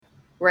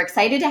We're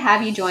excited to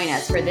have you join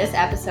us for this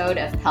episode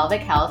of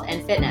Pelvic Health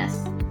and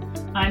Fitness.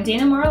 I'm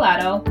Dana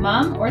Moralato,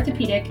 mom,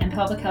 orthopedic, and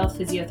pelvic health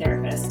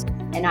physiotherapist.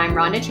 And I'm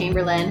Rhonda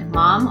Chamberlain,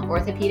 mom,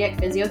 orthopedic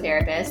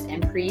physiotherapist,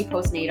 and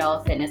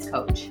pre-postnatal fitness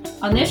coach.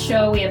 On this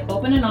show, we have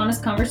open and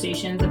honest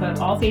conversations about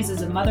all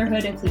phases of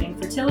motherhood, including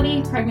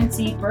fertility,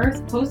 pregnancy,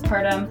 birth,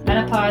 postpartum,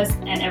 menopause,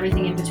 and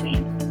everything in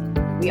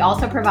between. We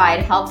also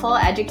provide helpful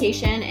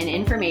education and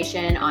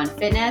information on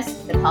fitness,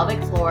 the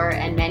pelvic floor,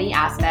 and many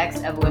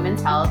aspects of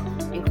women's health,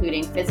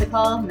 including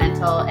physical,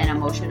 mental, and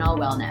emotional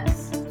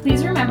wellness.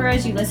 Please remember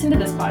as you listen to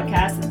this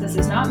podcast that this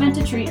is not meant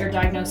to treat or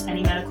diagnose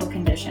any medical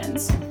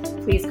conditions.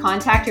 Please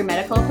contact your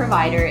medical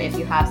provider if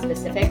you have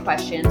specific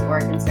questions or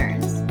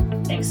concerns.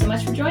 Thanks so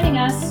much for joining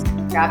us.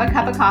 Grab a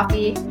cup of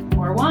coffee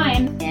or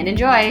wine and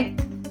enjoy.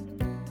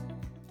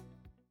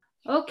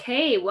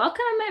 Okay,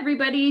 welcome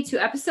everybody to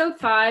episode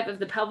 5 of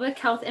the Pelvic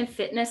Health and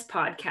Fitness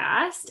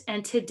podcast.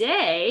 And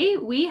today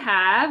we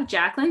have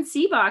Jacqueline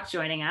Seebach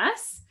joining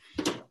us.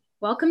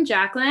 Welcome,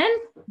 Jacqueline.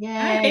 Yay.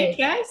 Hi, thanks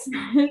guys.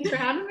 Thanks for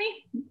having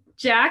me.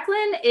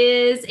 Jacqueline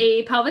is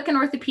a pelvic and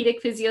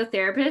orthopedic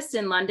physiotherapist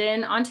in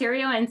London,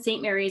 Ontario, and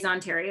St. Mary's,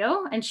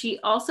 Ontario. And she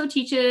also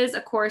teaches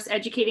a course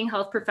educating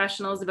health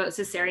professionals about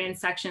cesarean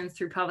sections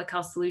through Pelvic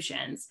Health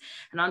Solutions.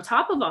 And on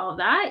top of all of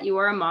that, you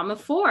are a mom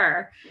of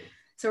 4.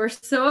 So we're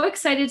so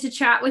excited to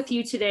chat with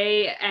you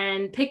today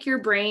and pick your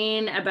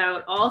brain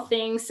about all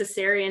things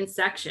cesarean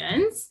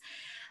sections.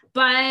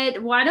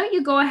 But why don't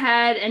you go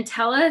ahead and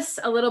tell us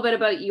a little bit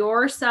about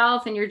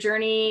yourself and your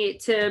journey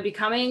to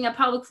becoming a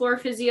pelvic floor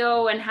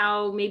physio and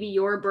how maybe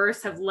your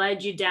births have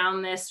led you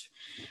down this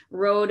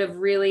road of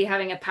really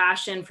having a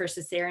passion for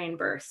cesarean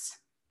births.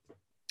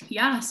 I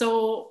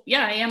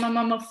am a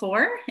mom of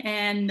 4,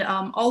 and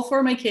all 4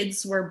 of my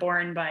kids were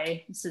born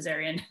by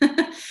cesarean,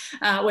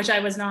 which I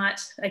was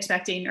not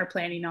expecting or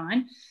planning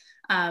on.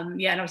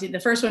 And obviously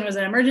the first one was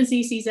an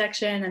emergency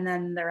C-section, and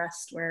then the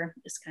rest were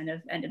just kind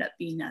of ended up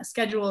being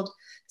scheduled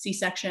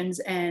C-sections.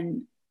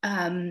 And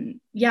I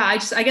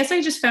guess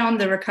I just found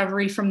the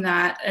recovery from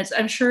that.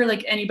 I'm sure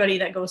like anybody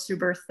that goes through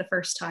birth the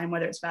first time,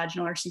 whether it's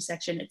vaginal or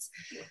C-section,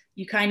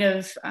 you kind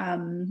of,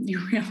 you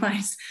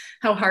realize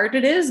how hard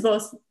it is,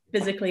 both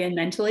physically and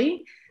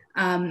mentally.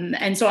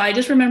 And so I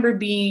just remember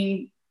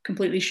being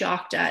completely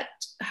shocked at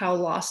how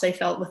lost I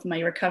felt with my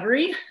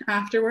recovery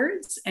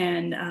afterwards.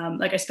 And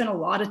I spent a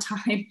lot of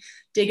time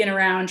digging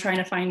around, trying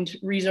to find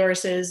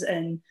resources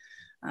and,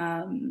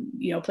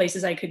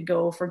 places I could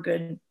go for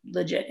good,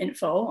 legit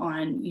info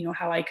on,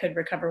 how I could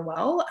recover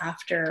well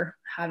after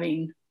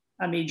having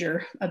a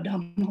major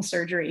abdominal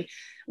surgery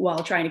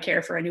while trying to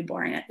care for a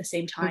newborn at the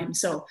same time.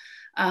 So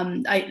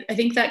I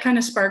think that kind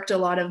of sparked a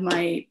lot of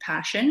my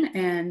passion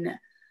and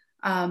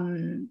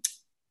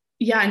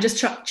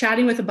just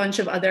chatting with a bunch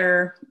of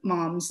other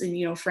moms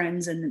and,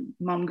 friends and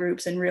mom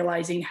groups and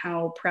realizing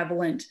how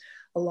prevalent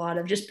a lot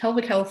of just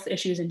pelvic health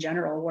issues in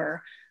general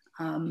were.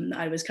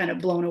 I was kind of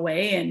blown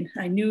away, and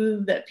I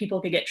knew that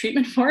people could get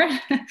treatment for it.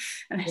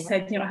 And I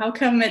said, how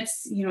come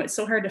it's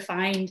so hard to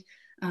find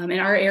in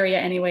our area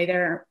anyway?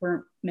 There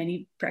weren't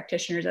many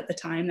practitioners at the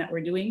time that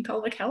were doing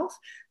pelvic health.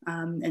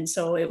 And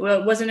so it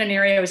wasn't an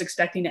area I was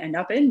expecting to end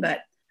up in, but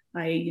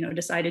I,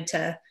 decided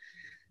to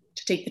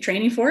take the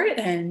training for it.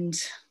 And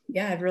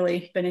I've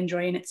really been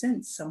enjoying it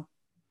since. So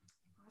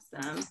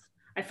awesome.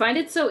 I find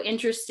it so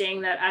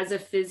interesting that as a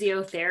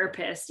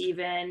physiotherapist,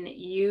 even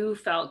you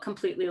felt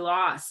completely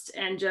lost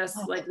and just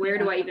where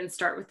do I even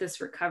start with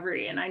this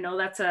recovery? And I know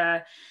that's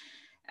a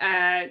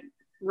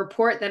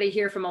report that I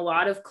hear from a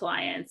lot of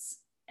clients,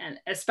 and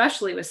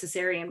especially with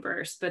cesarean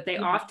births, but they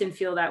often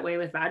feel that way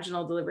with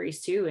vaginal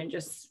deliveries too. And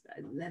just,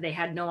 they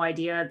had no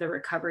idea the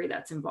recovery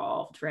that's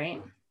involved,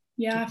 right?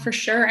 Yeah, for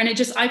sure. And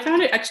I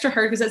found it extra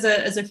hard because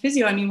as a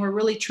physio, we're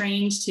really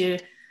trained to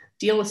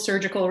deal with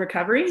surgical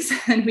recoveries,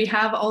 and we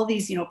have all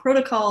these,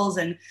 protocols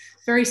and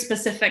very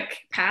specific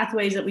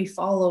pathways that we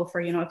follow for,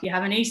 if you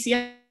have an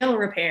ACL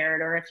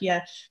repaired or if you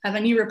have a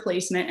knee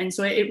replacement. And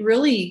so it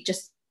really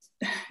just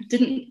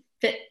didn't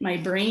fit my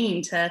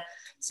brain to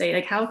say,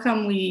 like, how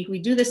come we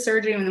do this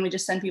surgery and then we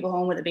just send people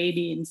home with a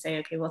baby and say,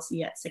 okay, we'll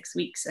see you at 6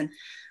 weeks. And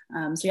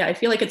I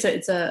feel like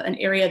it's an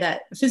area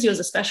that physios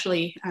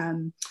especially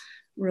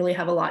really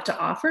have a lot to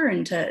offer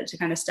and to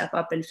kind of step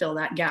up and fill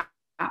that gap.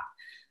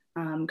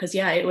 Because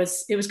it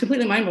was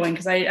completely mind-blowing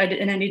because I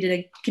needed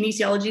a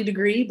kinesiology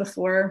degree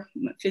before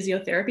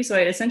physiotherapy. So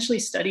I essentially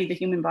studied the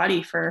human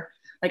body for,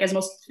 as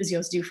most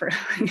physios do, for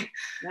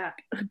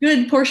a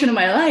good portion of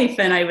my life.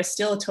 And I was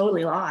still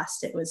totally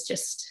lost. It was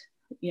just,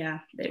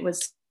 it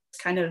was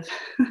kind of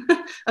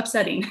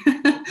upsetting.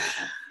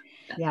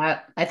 Yeah,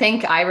 I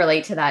think I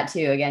relate to that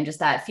too. Again, just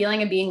that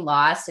feeling of being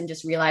lost and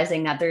just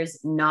realizing that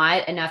there's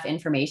not enough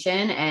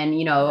information. And,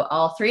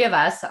 all 3 of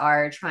us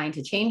are trying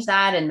to change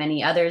that, and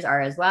many others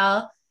are as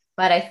well.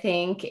 But I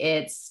think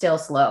it's still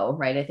slow,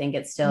 right? I think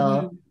it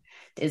still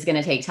is going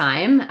to take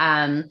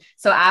time.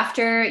 So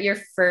after your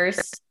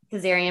first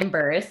cesarean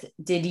birth,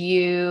 did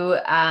you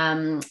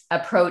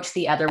approach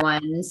the other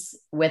ones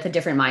with a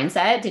different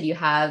mindset? Did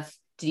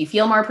you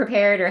feel more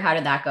prepared, or how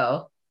did that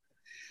go?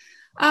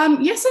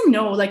 Yes and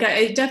no. Like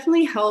it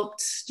definitely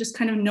helped just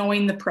kind of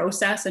knowing the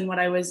process and what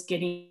I was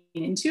getting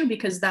into,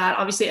 because that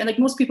obviously, and like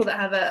most people that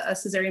have a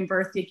cesarean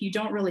birth, like you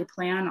don't really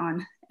plan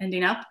on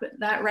ending up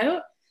that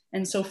route.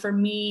 And so for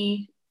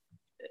me,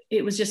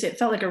 it was just, it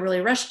felt like a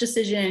really rushed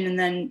decision. And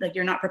then like,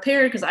 you're not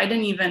prepared, because I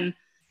didn't even,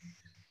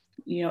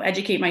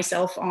 educate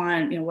myself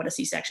on, what a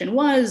C-section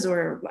was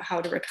or how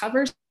to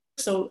recover.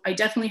 So I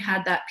definitely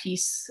had that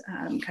piece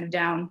kind of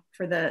down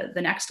for the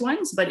next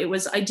ones, but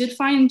I did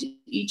find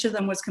each of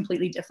them was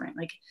completely different.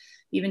 Like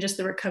even just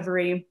the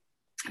recovery,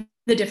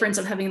 the difference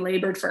of having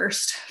labored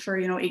first for,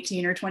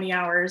 18 or 20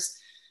 hours,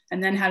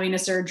 and then having a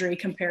surgery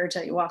compared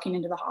to walking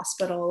into the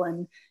hospital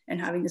and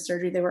having the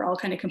surgery, they were all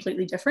kind of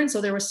completely different. So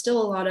there was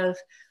still a lot of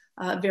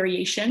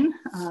variation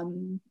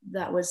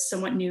that was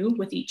somewhat new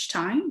with each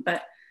time,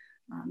 but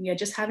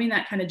just having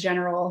that kind of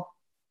general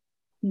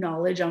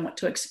knowledge on what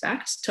to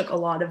expect took a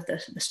lot of the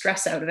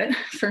stress out of it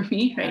for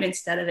me, right?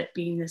 Instead of it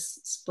being this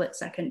split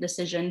second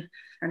decision,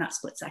 or not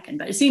split second,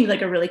 but it seemed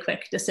like a really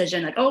quick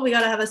decision, like, oh, we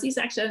got to have a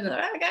C-section.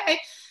 Okay.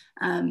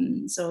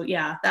 So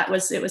yeah, it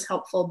was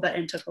helpful, but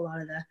it took a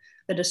lot of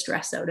the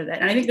distress out of it.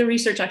 And I think the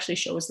research actually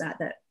shows that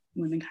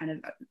women kind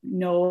of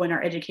know and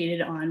are educated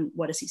on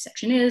what a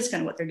C-section is,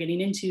 kind of what they're getting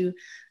into,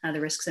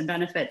 the risks and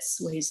benefits,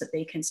 ways that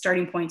they can,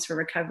 starting points for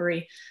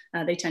recovery.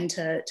 They tend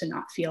to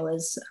not feel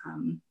as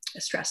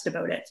stressed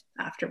about it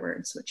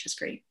afterwards, which is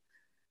great.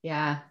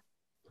 Yeah.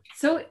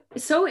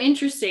 So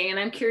interesting. And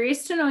I'm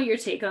curious to know your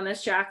take on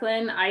this,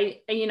 Jacqueline.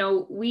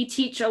 We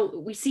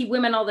see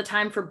women all the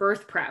time for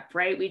birth prep,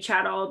 right? We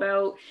chat all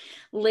about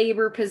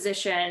labor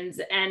positions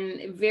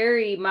and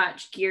very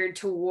much geared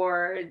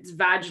towards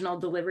vaginal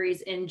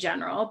deliveries in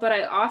general. But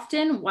I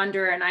often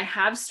wonder, and I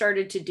have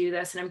started to do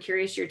this, and I'm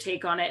curious your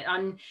take on it,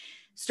 on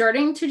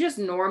starting to just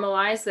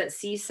normalize that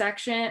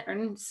C-section or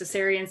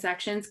cesarean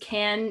sections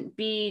can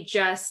be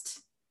just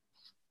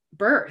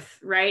birth,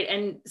 right?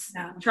 And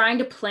trying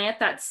to plant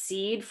that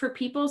seed for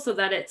people so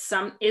that it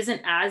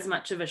isn't as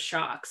much of a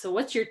shock. So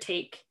what's your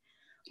take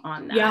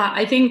on that? Yeah,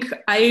 I think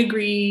I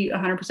agree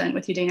 100%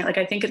 with you, Dana. Like,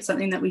 I think it's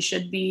something that we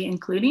should be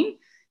including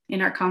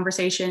in our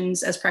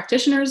conversations as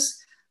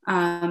practitioners.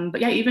 But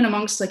yeah, even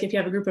amongst, like, if you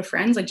have a group of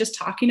friends, like just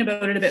talking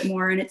about it a bit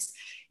more. And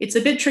it's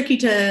a bit tricky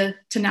to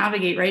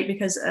navigate, right?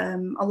 Because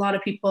a lot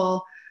of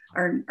people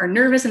are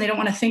nervous and they don't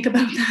want to think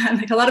about that.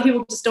 Like a lot of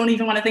people just don't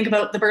even want to think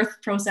about the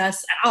birth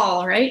process at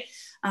all, right?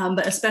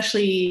 But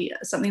especially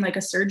something like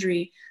a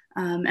surgery.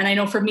 And I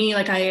know for me,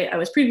 like I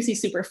was previously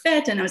super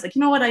fit, and I was like,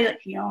 you know what,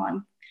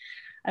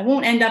 I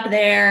won't end up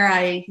there.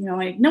 I know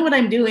what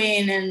I'm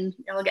doing, and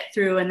I'll get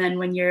through. And then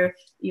when you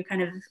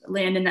kind of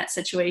land in that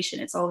situation,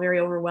 it's all very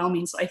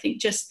overwhelming. So I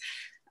think just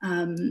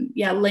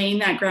laying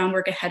that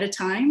groundwork ahead of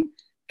time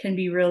can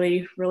be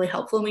really, really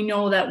helpful. And we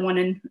know that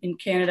in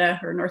Canada,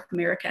 or North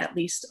America, at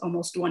least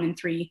almost 1 in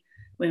 3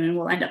 women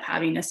will end up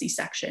having a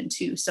C-section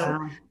too. So,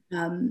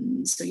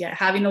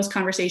 having those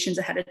conversations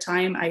ahead of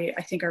time, I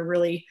think are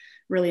really,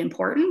 really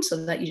important,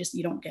 so that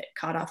you don't get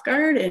caught off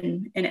guard,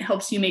 and it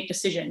helps you make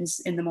decisions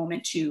in the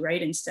moment too,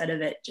 right? Instead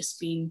of it just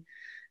being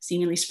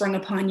seemingly sprung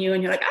upon you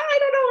and you're like, I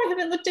don't know, I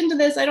haven't looked into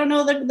this. I don't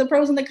know the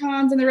pros and the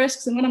cons and the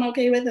risks and what I'm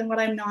okay with and what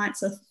I'm not.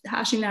 So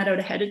hashing that out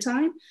ahead of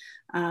time.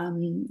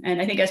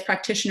 And I think as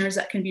practitioners,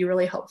 that can be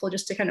really helpful,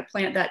 just to kind of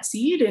plant that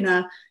seed in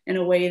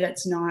a way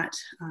that's not,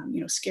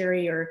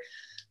 scary or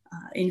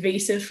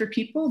invasive for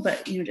people,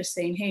 but, just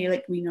saying, hey,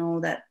 like, we know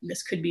that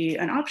this could be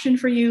an option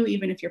for you,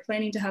 even if you're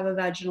planning to have a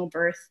vaginal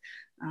birth.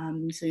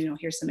 So,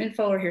 here's some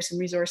info, or here's some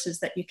resources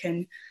that you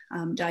can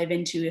dive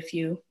into if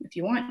you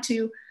want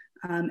to.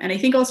 And I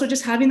think also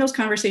just having those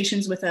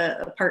conversations with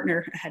a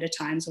partner ahead of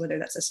time, so whether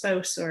that's a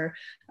spouse or,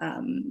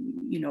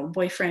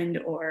 boyfriend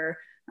or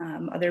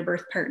other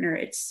birth partner,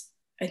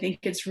 I think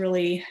it's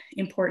really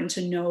important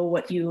to know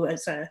what you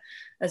as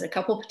a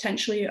couple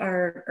potentially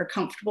are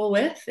comfortable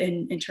with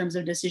in terms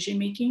of decision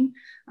making,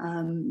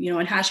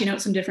 and hashing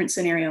out some different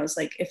scenarios.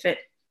 Like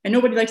and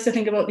nobody likes to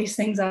think about these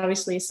things,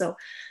 obviously. So,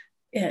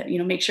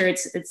 make sure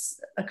it's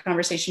a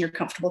conversation you're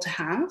comfortable to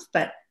have.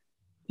 But,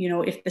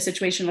 if the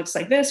situation looks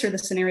like this, or the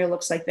scenario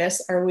looks like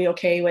this, are we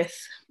okay with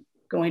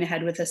going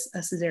ahead with a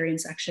cesarean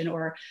section?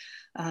 Or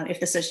if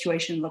the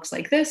situation looks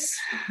like this,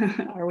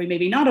 are we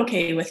maybe not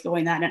okay with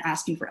going that and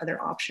asking for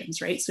other options,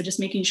 right? So just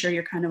making sure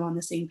you're kind of on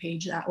the same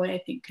page that way, I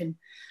think, can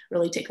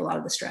really take a lot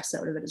of the stress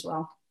out of it as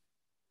well.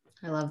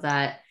 I love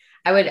that.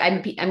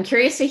 I'm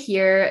curious to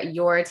hear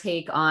your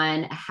take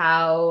on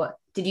how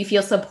did you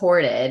feel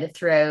supported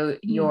throughout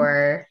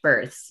your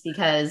births?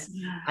 Because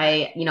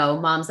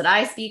moms that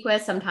I speak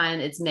with,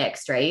 sometimes it's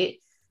mixed, right?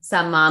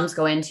 Some moms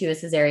go into a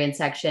cesarean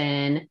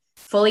section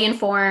fully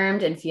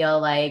informed and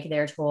feel like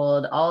they're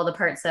told all the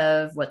parts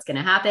of what's going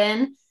to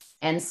happen,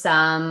 and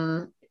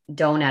some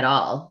don't at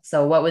all.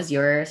 So what was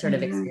your sort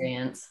of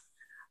experience?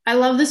 I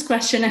love this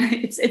question.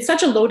 It's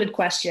such a loaded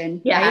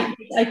question. Yeah. Right?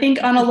 I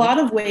think on a lot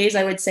of ways,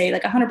 I would say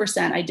like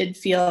 100%, I did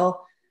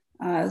feel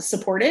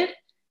supported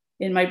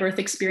in my birth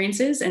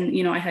experiences. And,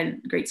 I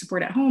had great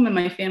support at home, and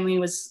my family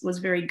was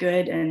very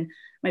good. And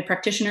my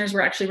practitioners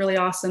were actually really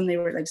awesome. They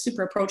were like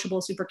super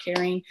approachable, super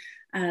caring.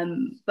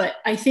 But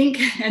I think,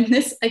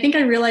 I think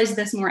I realized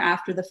this more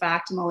after the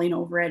fact, mulling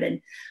over it.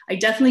 And I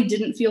definitely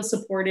didn't feel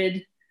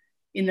supported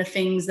in the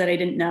things that I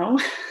didn't know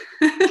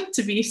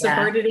to be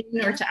supported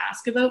in or to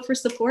ask about for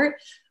support,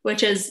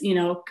 which is, you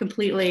know,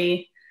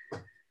 completely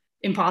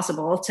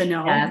impossible to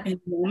know in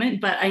the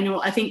moment. But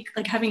I think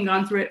like having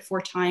gone through it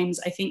 4 times,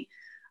 I think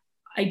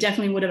I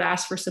definitely would have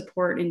asked for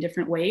support in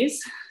different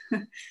ways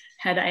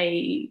had I,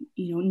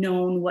 you know,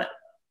 known what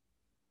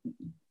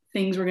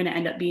things were going to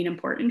end up being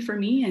important for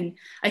me. And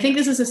I think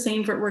this is the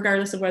same for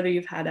regardless of whether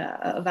you've had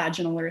a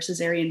vaginal or a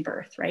cesarean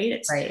birth,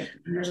 right?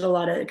 There's a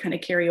lot of kind of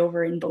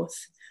carryover in both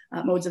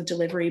modes of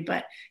delivery,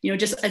 but, you know,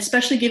 just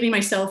especially giving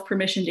myself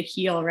permission to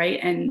heal, right?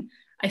 And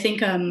I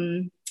think,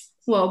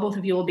 well, both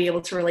of you will be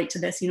able to relate to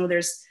this. You know,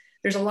 there's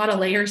a lot of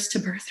layers to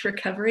birth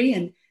recovery,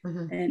 and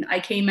and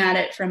I came at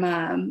it from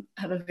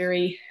have a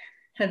very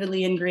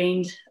heavily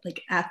ingrained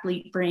like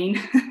athlete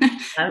brain,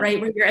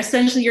 right? Where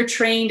you're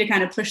trained to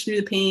kind of push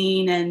through the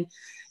pain and,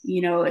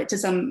 you know, to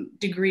some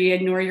degree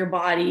ignore your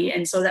body.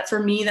 And so that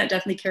for me, that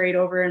definitely carried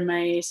over in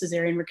my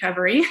cesarean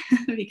recovery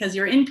because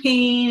you're in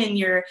pain and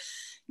you're,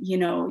 you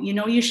know,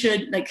 you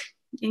should, like,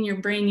 in your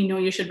brain, you know,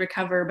 you should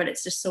recover, but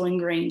it's just so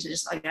ingrained to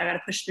just like, I got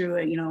to push through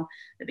it. You know,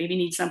 the baby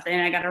needs something.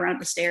 I got to run up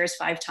the stairs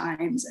 5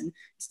 times and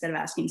instead of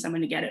asking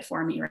someone to get it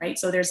for me. Right.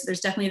 So there's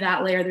definitely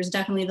that layer. There's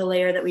definitely the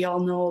layer that we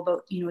all know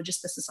about, you know,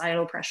 just the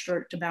societal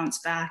pressure to bounce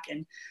back.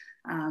 And,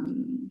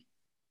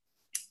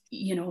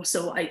 you know,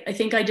 so I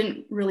think I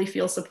didn't really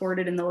feel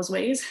supported in those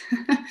ways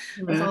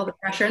with all the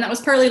pressure. And that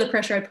was partly the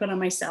pressure I put on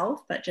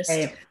myself, but just,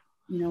 you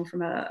know,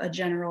 from a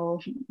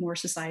general, more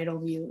societal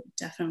view,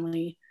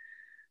 definitely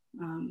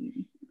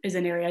is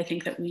an area I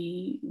think that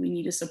we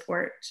need to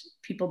support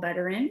people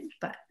better in.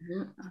 But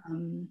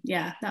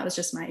yeah, that was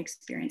just my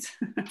experience.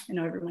 I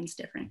know everyone's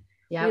different.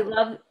 Yeah,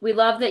 we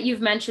love that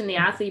you've mentioned the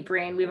athlete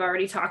brain. We've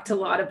already talked a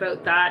lot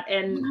about that,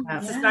 and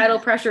societal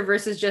pressure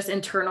versus just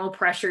internal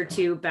pressure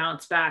to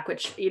bounce back,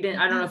 which you didn't.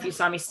 I don't know if you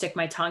saw me stick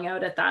my tongue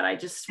out at that. I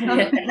just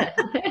I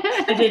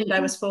didn't. I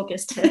was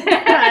focused.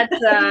 That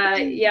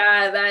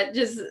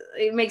just,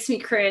 it makes me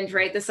cringe,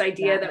 right? This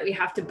idea that we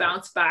have to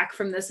bounce back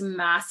from this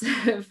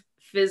massive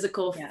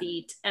physical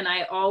feat. And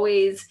I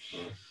always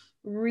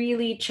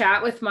really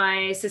chat with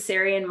my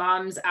cesarean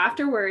moms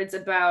afterwards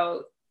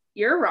about,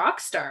 you're a rock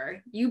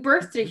star. You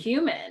birthed a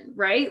human,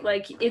 right?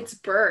 Like, it's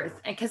birth.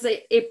 And because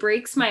it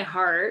breaks my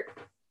heart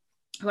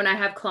when I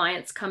have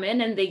clients come in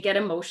and they get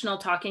emotional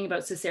talking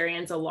about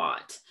cesareans a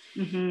lot,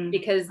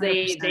 because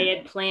they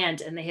had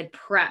planned and they had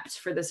prepped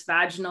for this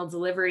vaginal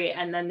delivery,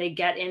 and then they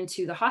get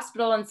into the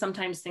hospital and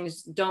sometimes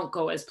things don't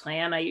go as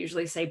planned. I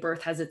usually say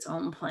birth has its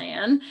own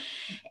plan,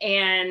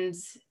 and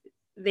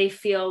they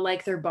feel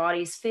like their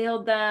bodies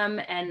failed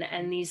them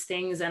and these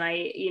things. And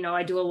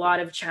I do a lot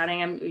of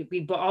chatting, and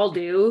we all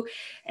do,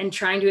 and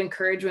trying to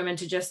encourage women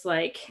to just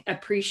like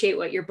appreciate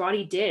what your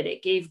body did.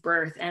 It gave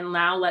birth, and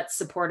now let's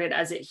support it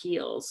as it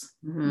heals.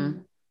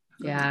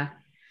 Yeah.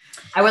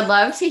 I would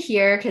love to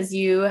hear, because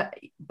you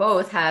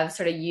both have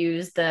sort of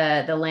used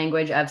the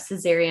language of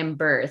cesarean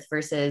birth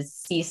versus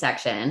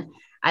C-section.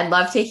 I'd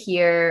love to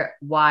hear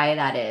why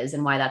that is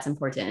and why that's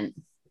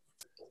important.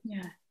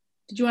 Yeah.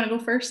 Did you want to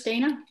go first,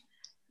 Dana?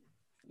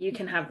 You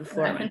can have the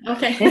floor.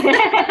 Okay.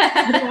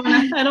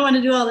 I don't want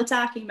to do all the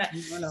talking, but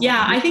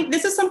yeah, I think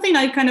this is something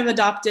I kind of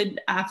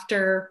adopted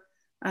after,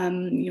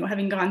 you know,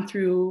 having gone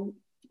through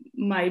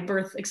my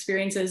birth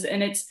experiences.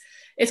 And it's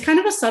kind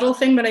of a subtle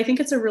thing, but I think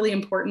it's a really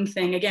important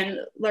thing. Again,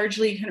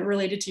 largely kind of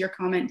related to your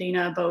comment,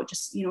 Dana, about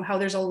just, you know, how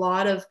there's a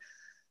lot of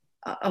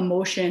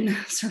emotion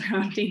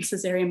surrounding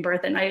cesarean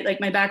birth. And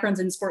my background's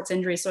in sports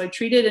injury. So I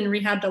treated and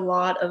rehabbed a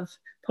lot of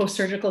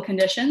post-surgical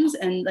conditions,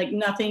 and like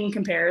nothing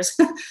compares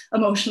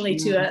emotionally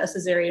to a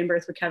cesarean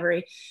birth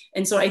recovery.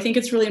 And so I think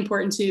it's really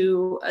important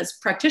to, as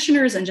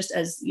practitioners, and just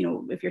as, you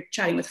know, if you're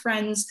chatting with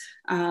friends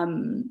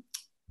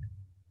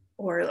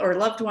or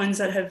loved ones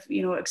that have,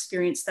 you know,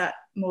 experienced that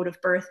mode of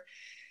birth,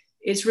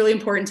 it's really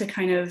important to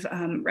kind of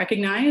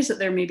recognize that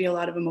there may be a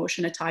lot of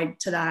emotion tied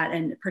to that.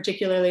 And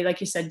particularly,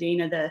 like you said,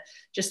 Dana,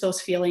 just those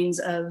feelings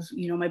of,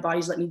 you know, my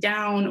body's let me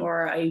down,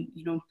 or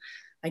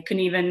I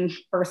couldn't even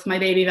birth my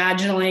baby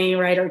vaginally,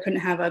 right? Or couldn't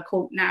have a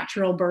quote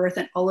natural birth,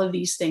 and all of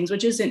these things,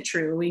 which isn't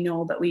true, we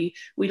know, but we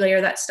layer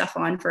that stuff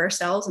on for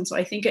ourselves. And so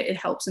I think it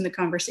helps in the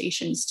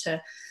conversations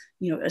to,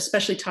 you know,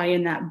 especially tie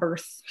in that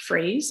birth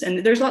phrase.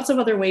 And there's lots of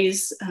other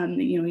ways,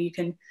 you know, you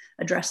can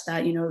address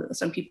that. You know,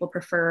 some people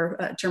prefer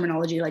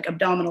terminology like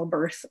abdominal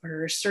birth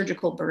or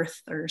surgical birth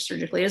or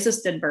surgically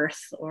assisted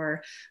birth,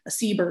 or a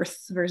C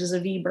birth versus a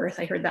V birth.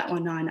 I heard that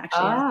one on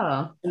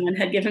someone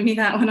had given me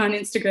that one on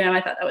Instagram.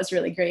 I thought that was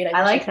really great.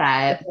 I like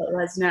that. What it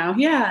was now.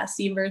 Yeah.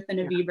 C birth and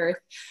a V birth.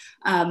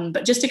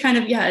 But just to kind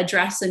of,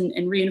 address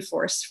and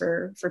reinforce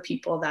for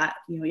people that,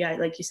 you know,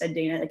 like you said,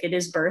 Dana, like it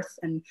is birth.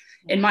 And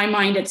in my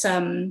mind, it's,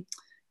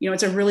 you know,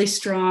 it's a really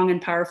strong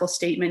and powerful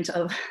statement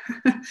of,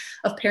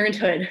 of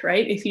parenthood,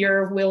 right? If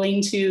you're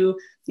willing to,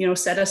 you know,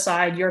 set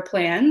aside your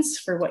plans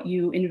for what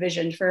you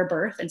envisioned for a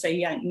birth and say,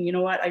 yeah, you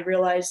know what, I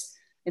realize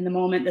in the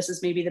moment, this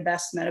is maybe the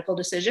best medical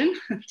decision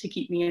to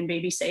keep me and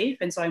baby safe.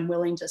 And so I'm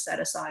willing to set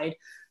aside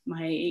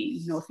my,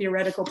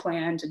 theoretical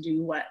plan to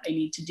do what I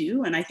need to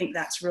do. And I think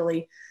that's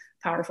really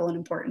powerful and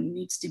important,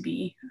 needs to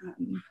be,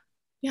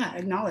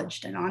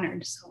 acknowledged and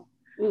honored. So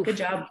good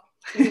job.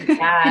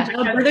 Yeah. Good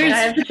job, brothers. I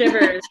have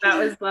shivers. That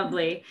was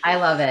lovely. I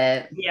love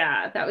it.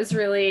 Yeah, that was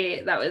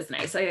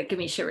nice. Give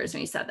me shivers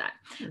when you said that.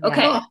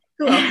 Okay. Yeah.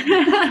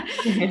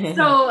 Cool.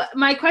 So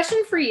my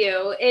question for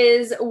you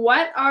is,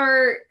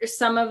 if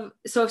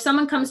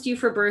someone comes to you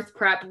for birth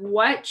prep,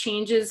 what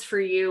changes for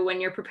you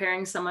when you're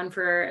preparing someone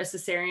for a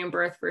cesarean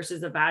birth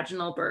versus a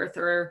vaginal birth?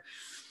 Or,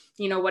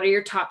 what are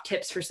your top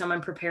tips for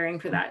someone preparing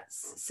for that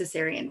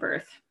cesarean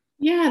birth?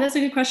 Yeah, that's a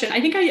good question. I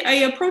think I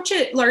approach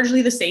it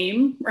largely the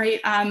same,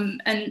 right?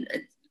 And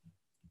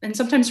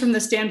sometimes from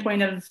the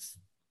standpoint of,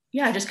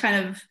 just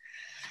kind of,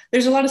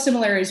 there's a lot of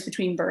similarities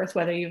between birth,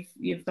 whether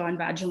you've gone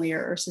vaginally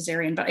or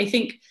cesarean. But I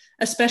think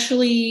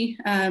especially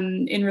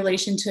in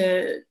relation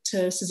to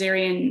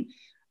cesarean,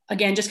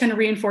 again, just kind of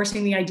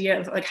reinforcing the idea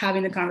of like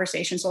having the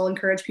conversation. So I'll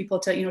encourage people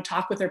to,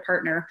 talk with their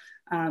partner,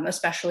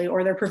 especially,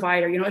 or their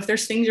provider, if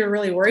there's things you're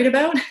really worried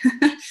about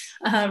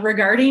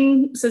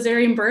regarding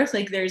cesarean birth,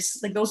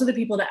 those are the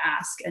people to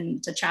ask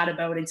and to chat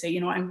about and say,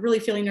 I'm really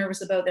feeling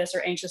nervous about this,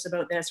 or anxious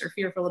about this, or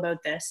fearful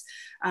about this,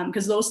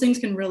 because those things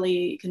can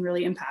really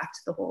impact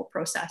the whole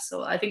process.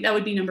 So I think that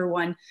would be number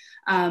one.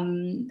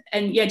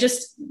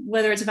 Just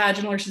whether it's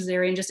vaginal or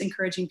cesarean, just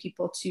encouraging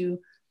people to,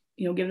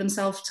 give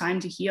themselves time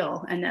to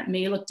heal. And that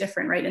may look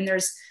different, right? And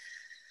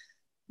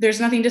there's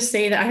nothing to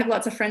say that I have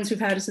lots of friends who've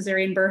had a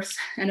cesarean birth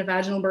and a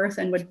vaginal birth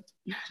and would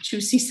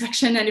choose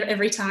C-section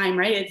every time,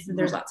 right?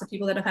 There's lots of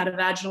people that have had a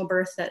vaginal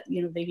birth that,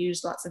 they've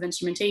used lots of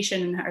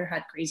instrumentation and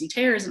had crazy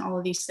tears and all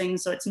of these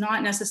things. So it's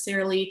not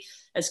necessarily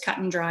as cut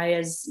and dry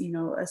as, a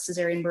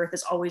cesarean birth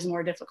is always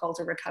more difficult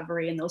to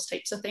recovery and those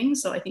types of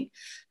things. So I think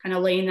kind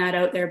of laying that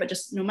out there, but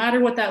just no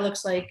matter what that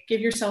looks like, give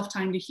yourself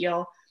time to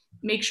heal,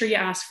 make sure you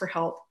ask for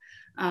help.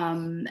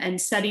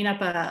 And setting up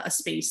a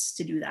space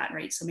to do that,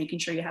 right? So making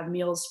sure you have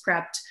meals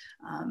prepped,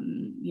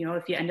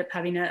 if you end up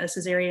having a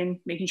cesarean,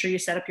 making sure you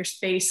set up your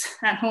space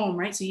at home,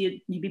 right? So you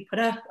put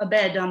a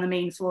bed on the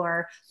main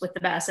floor with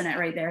the bassinet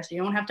right there, so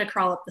you don't have to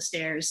crawl up the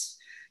stairs,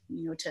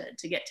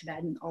 to get to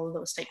bed and all of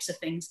those types of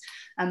things.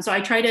 So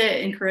I try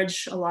to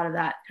encourage a lot of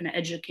that kind of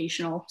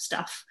educational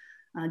stuff,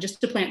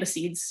 just to plant the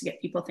seeds, to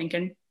get people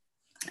thinking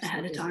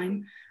ahead of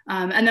time.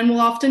 And then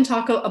we'll often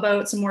talk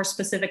about some more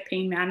specific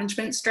pain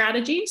management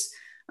strategies,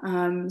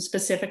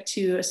 specific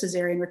to a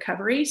cesarean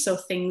recovery. So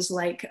things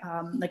like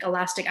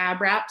elastic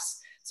ab wraps.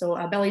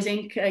 So Belly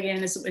Zinc,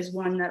 again, is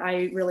one that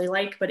I really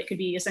like, but it could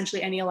be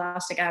essentially any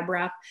elastic ab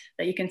wrap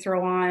that you can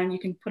throw on. You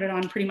can put it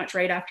on pretty much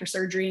right after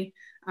surgery.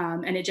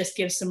 And it just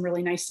gives some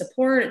really nice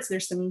support.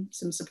 There's some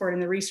support in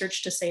the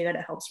research to say that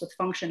it helps with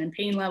function and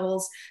pain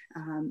levels,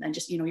 and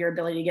just, your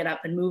ability to get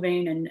up and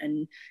moving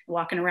and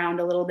walking around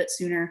a little bit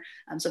sooner.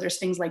 So there's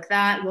things like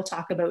that. We'll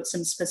talk about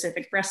some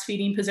specific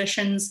breastfeeding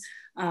positions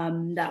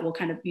that will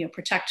kind of,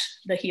 protect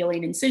the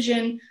healing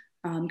incision,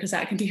 because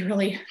that can be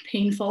really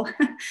painful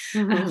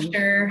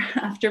after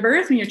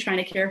birth when you're trying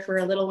to care for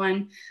a little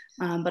one,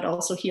 but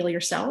also heal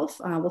yourself.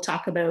 We'll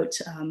talk about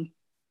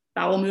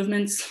bowel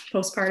movements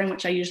postpartum,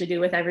 which I usually do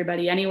with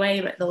everybody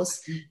anyway, but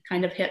those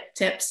kind of hip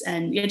tips,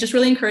 and just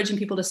really encouraging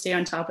people to stay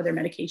on top of their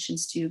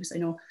medications too, because I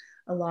know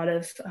a lot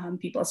of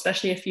people,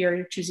 especially if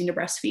you're choosing to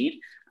breastfeed,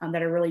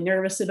 that are really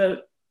nervous about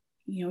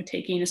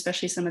taking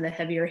especially some of the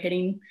heavier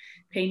hitting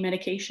pain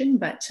medication.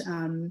 But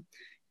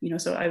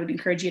so I would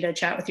encourage you to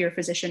chat with your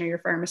physician or your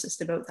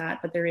pharmacist about that.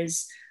 But there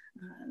is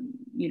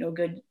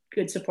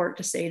good support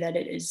to say that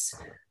it is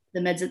the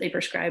meds that they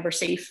prescribe are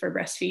safe for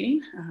breastfeeding.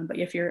 But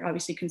if you're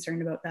obviously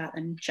concerned about that,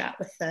 then chat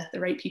with the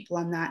right people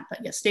on that.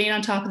 But staying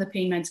on top of the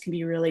pain meds can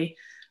be really,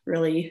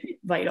 really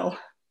vital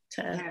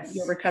to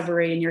your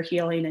recovery and your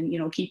healing,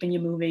 and, keeping you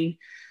moving,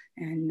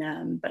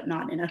 and, but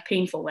not in a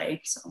painful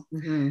way. So,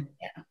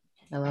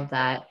 I love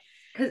that.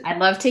 I'd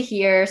love to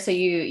hear. So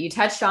you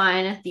touched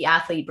on the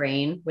athlete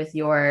brain with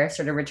your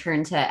sort of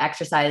return to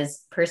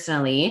exercise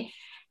personally.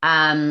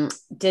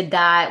 Was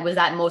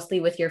that mostly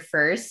with your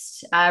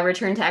first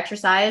return to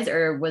exercise,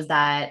 or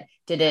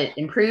did it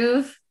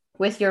improve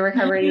with your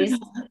recoveries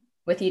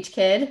with each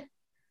kid?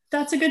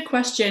 That's a good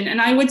question.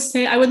 And I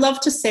would love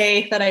to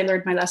say that I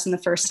learned my lesson the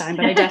first time,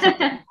 but I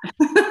definitely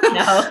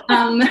No.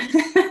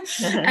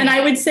 And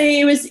I would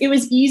say it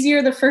was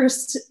easier the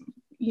first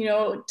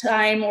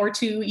time or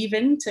two,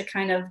 even, to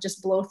kind of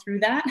just blow through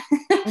that.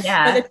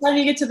 Yeah. By the time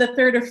you get to the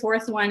third or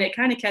fourth one, it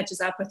kind of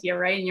catches up with you,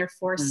 right? And you're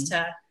forced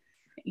to,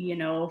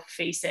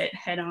 face it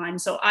head on.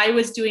 So I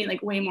was doing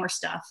like way more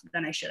stuff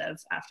than I should have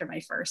after my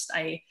first.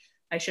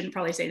 I shouldn't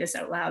probably say this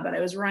out loud, but I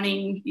was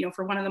running,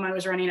 for one of them, I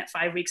was running at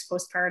 5 weeks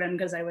postpartum,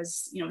 because I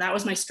was, that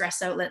was my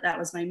stress outlet. That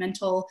was my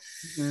mental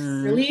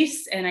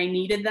release. And I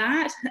needed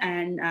that.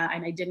 And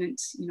I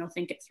didn't,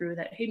 think it through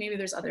that, hey, maybe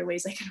there's other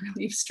ways I can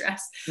relieve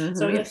stress.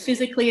 So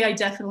physically, I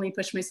definitely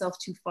pushed myself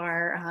too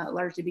far,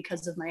 largely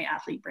because of my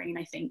athlete brain,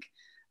 I think.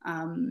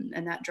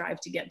 and that drive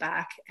to get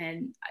back.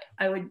 And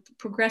I would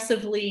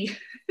progressively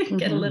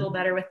get a little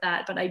better with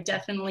that. But I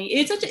definitely,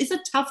 it's a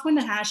tough one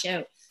to hash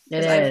out,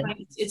 because I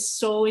find it's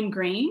so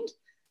ingrained,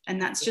 and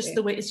that's just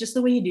the way, it's just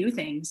the way you do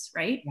things,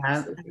 right?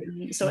 Yeah.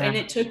 And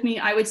it took me,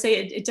 I would say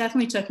it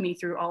definitely took me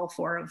through all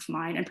 4 of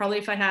mine. And probably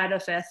if I had a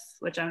 5th,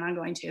 which I'm not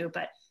going to,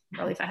 but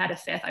probably if I had a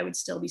 5th, I would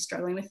still be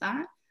struggling with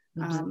that.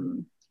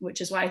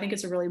 Which is why I think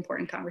it's a really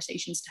important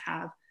conversations to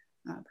have,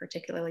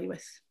 particularly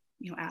with,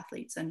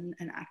 athletes and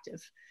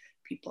active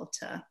people,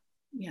 to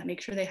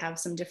make sure they have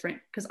some different,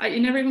 because it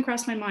never even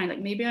crossed my mind,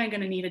 like maybe I'm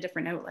going to need a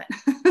different outlet.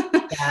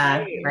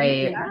 Yeah,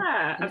 right.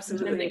 Yeah,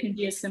 absolutely. It can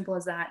be as simple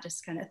as that,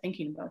 just kind of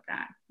thinking about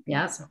that.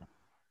 Yeah. So,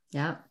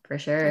 yeah, for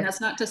sure. and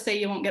that's not to say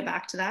you won't get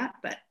back to that,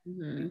 but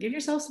give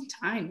yourself some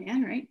time,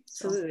 man, right?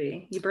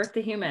 Absolutely. You birth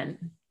the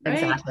human.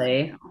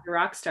 Exactly. The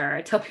rock star.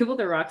 I tell people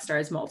they're rock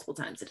stars multiple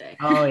times a day.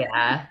 Oh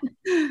yeah.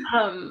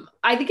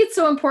 I think it's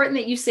so important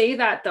that you say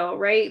that, though,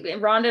 right? And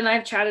Rhonda and I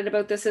have chatted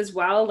about this as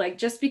well. Like,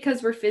 just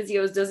because we're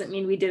physios doesn't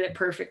mean we did it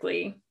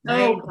perfectly.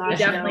 Right? Oh gosh, we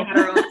definitely had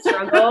our own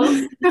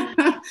struggles.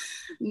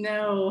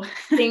 No.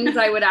 Things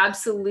I would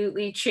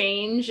absolutely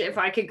change if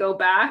I could go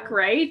back,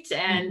 right?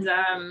 And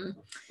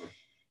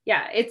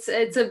yeah, it's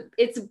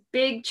a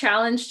big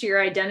challenge to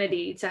your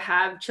identity to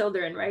have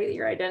children, right?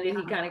 Your identity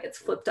kind of gets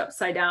flipped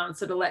upside down.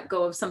 So to let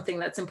go of something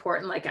that's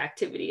important like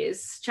activity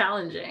is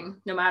challenging,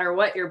 no matter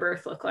what your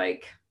birth looked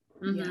like.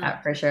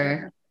 Yeah, for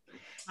sure.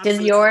 Does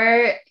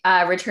your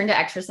return to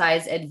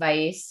exercise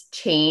advice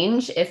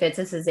change if it's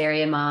a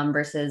cesarean mom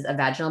versus a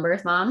vaginal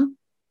birth mom?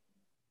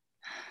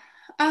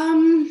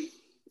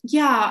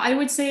 Yeah, I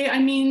would say, I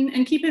mean,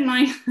 and keep in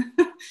mind,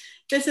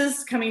 this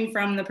is coming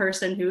from the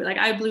person who, like,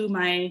 I blew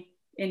my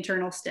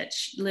internal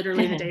stitch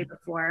literally the day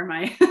before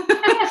my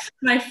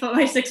my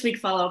 6-week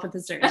follow-up with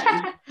the surgeon.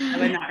 I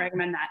would not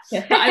recommend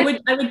that. But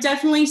I would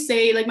definitely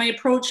say, like, my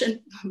approach, and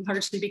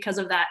largely because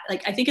of that,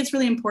 like, I think it's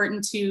really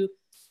important to,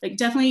 like,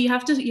 definitely you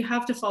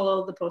have to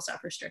follow the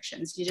post-op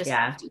restrictions. You just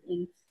have to,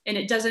 and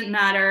it doesn't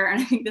matter. And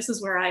I think this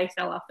is where I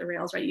fell off the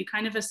rails, right? You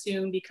kind of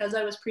assume because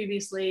I was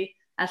previously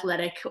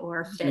athletic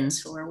or fit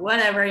or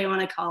whatever you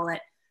want to call it,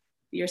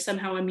 you're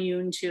somehow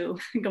immune to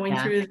going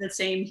through the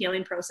same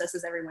healing process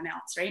as everyone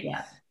else, right?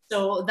 Yeah.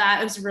 So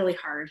that was really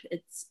hard.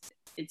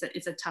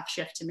 It's a tough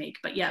shift to make,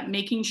 but yeah,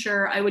 making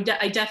sure I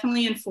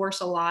definitely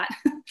enforce a lot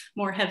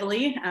more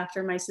heavily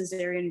after my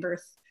cesarean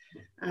birth,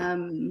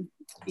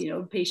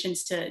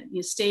 patients to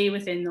stay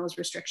within those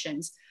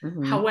restrictions.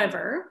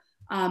 However,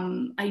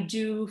 I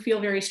do feel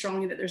very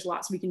strongly that there's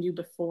lots we can do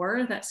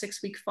before that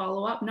 6-week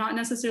follow-up, not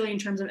necessarily in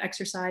terms of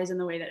exercise in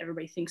the way that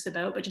everybody thinks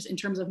about, but just in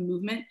terms of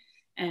movement.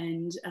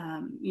 And,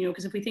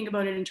 because if we think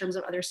about it in terms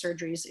of other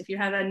surgeries, if you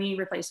have a knee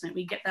replacement,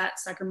 we get that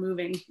sucker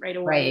moving right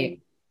away, and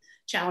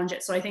challenge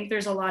it. So I think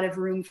there's a lot of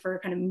room for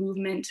kind of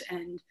movement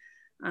and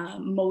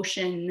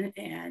motion,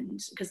 and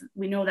because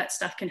we know that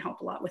stuff can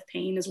help a lot with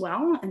pain as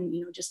well, and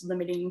just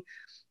limiting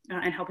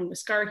and helping with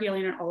scar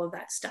healing and all of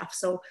that stuff.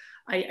 So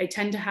I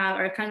tend to have,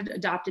 or I kind of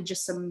adopted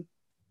just some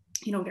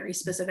very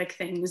specific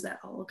things that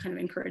I'll kind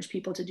of encourage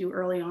people to do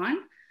early on,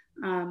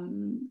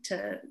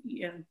 to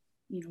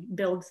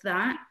build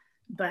that,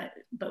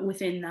 but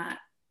within that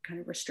kind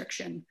of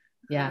restriction,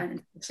 and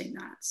enforcing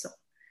that. So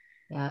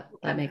yeah,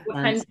 that makes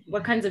sense.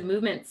 What kinds of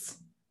movements?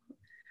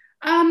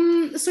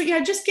 So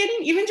yeah, just getting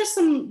even just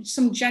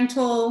some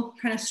gentle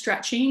kind of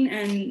stretching,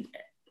 and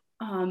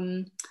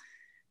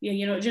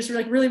just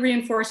like really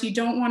reinforce. You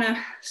don't want to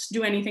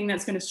do anything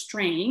that's going to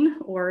strain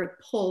or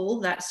pull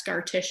that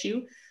scar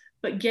tissue,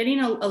 but getting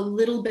a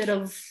little bit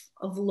of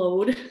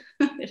load,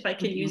 if I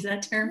could use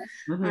that term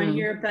on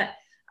here, but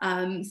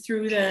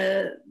through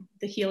the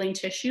healing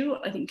tissue,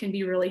 I think can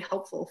be really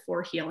helpful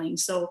for healing.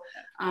 So,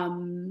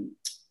 and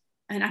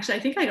actually, I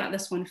think I got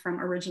this one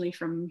originally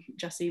from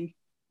Jessie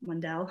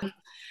Mundell.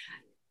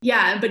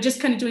 Yeah, but just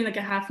kind of doing like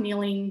a half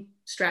kneeling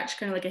stretch,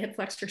 kind of like a hip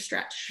flexor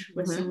stretch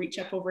with some reach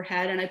up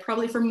overhead. And I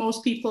probably, for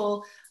most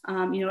people,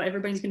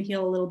 everybody's going to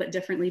heal a little bit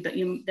differently, but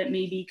that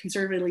may be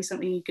conservatively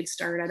something you could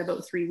start at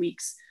about 3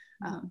 weeks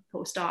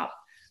post-op.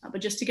 But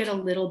just to get a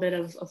little bit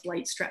of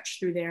light stretch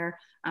through there.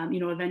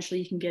 Eventually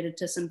you can get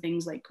into some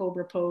things like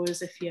cobra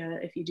pose if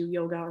you do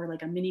yoga, or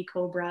like a mini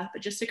cobra,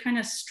 but just to kind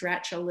of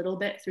stretch a little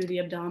bit through the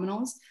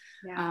abdominals.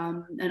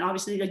 And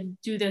obviously, like,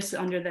 do this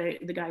under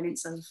the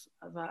guidance of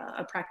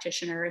a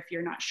practitioner if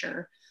you're not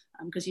sure,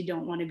 because you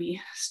don't want to be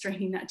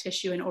straining that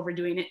tissue and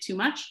overdoing it too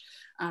much.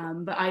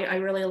 But I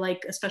really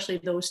like,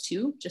 especially those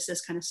two, just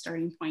as kind of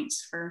starting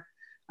points for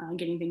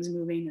getting things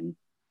moving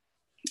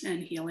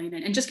and healing,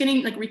 and just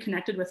getting like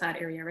reconnected with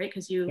that area, right?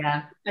 Because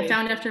I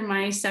found after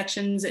my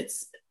sections,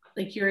 it's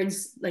like you're in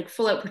like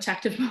full out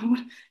protective mode,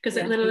 because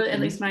it literally,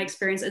 at least my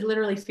experience, it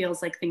literally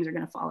feels like things are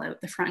going to fall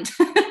out the front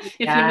if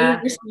you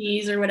move your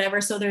knees or whatever.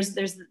 So there's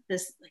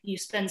this, you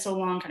spend so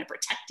long kind of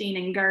protecting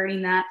and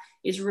guarding, that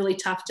is really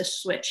tough to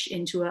switch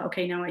into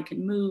okay, now I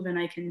can move and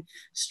I can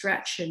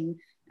stretch and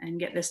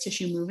get this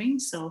tissue moving.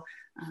 So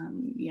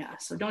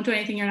so don't do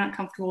anything you're not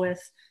comfortable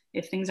with.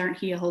 If things aren't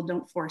healed,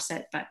 don't force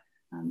it, but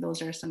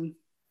those are some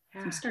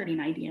some starting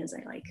ideas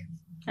I like.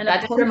 And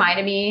that just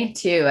reminded me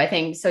too, I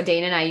think, so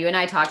Dana you and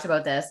I talked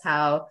about this,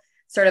 how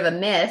sort of a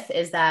myth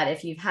is that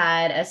if you've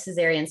had a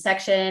cesarean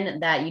section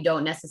that you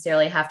don't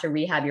necessarily have to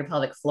rehab your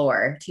pelvic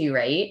floor too,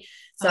 right?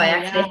 So I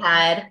actually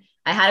had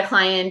a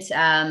client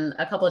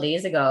a couple of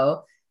days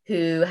ago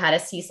who had a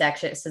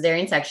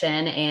cesarean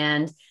section,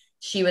 and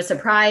she was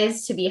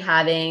surprised to be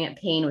having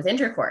pain with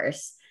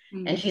intercourse.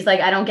 And she's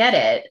like, I don't get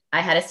it.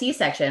 I had a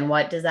C-section.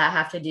 What does that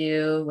have to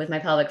do with my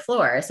pelvic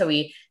floor? So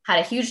we had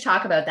a huge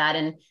talk about that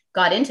and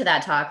got into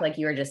that talk, like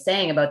you were just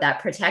saying, about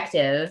that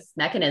protective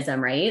mechanism,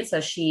 right?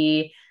 So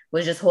she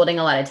was just holding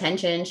a lot of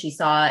tension. She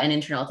saw an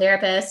internal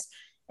therapist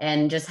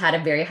and just had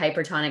a very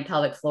hypertonic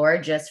pelvic floor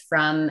just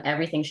from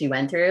everything she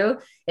went through.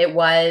 It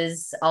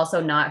was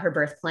also not her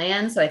birth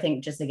plan. So I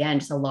think just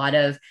a lot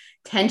of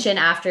tension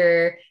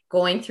after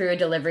going through a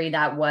delivery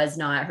that was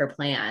not her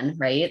plan,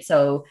 right?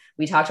 So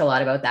we talked a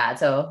lot about that.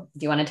 So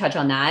do you want to touch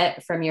on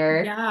that from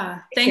your... Yeah,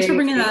 thanks for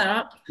bringing that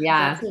up.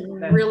 Yeah, that's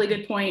a really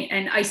good point.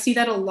 And I see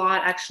that a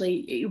lot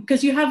actually,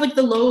 because you have like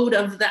the load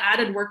of the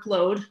added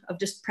workload of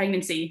just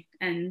pregnancy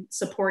and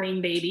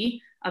supporting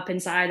baby up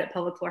inside. That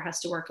pelvic floor has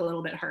to work a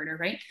little bit harder,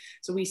 right?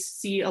 So we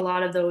see a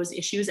lot of those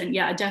issues. And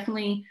yeah,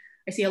 definitely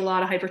I see a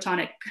lot of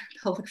hypertonic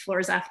pelvic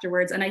floors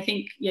afterwards. And I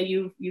think, yeah,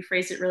 you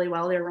phrased it really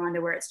well there,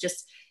 Rhonda, where it's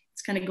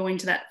kind of going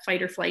to that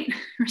fight or flight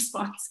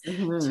response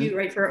too,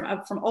 right?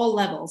 From all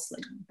levels,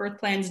 like birth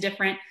plan's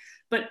different,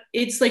 but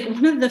it's like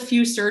one of the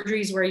few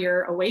surgeries where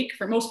you're awake.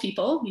 For most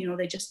people,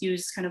 they just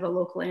use kind of a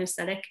local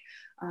anesthetic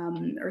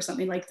or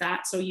something like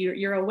that. So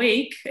you're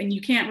awake and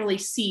you can't really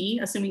see,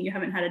 assuming you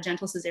haven't had a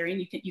gentle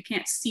cesarean, you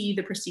can't see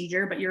the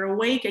procedure, but you're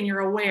awake and you're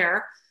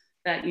aware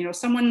that,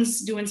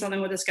 someone's doing something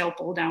with a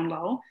scalpel down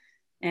low.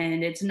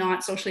 And it's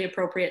not socially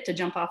appropriate to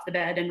jump off the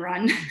bed and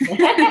run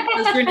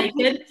because you're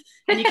naked,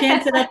 and you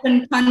can't sit up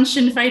and punch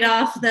and fight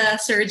off the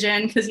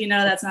surgeon because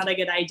that's not a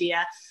good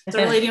idea. So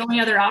really the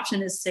only other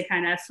option is to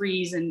kind of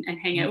freeze and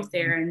hang out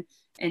there.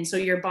 And so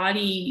your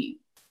body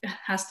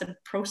has to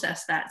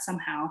process that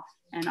somehow.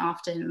 And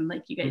often,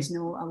 like you guys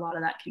know, a lot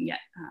of that can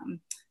get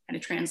kind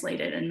of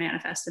translated and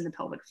manifest in the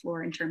pelvic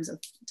floor in terms of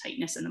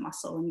tightness in the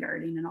muscle and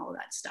guarding and all of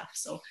that stuff.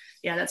 So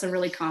yeah, that's a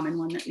really common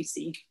one that we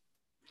see.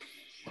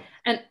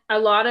 And a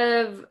lot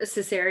of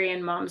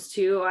cesarean moms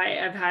too,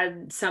 I've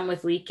had some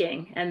with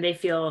leaking, and they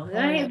feel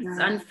it's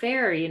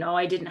unfair,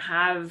 I didn't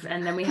have,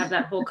 and then we have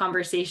that whole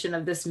conversation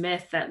of this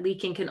myth that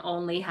leaking can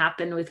only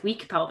happen with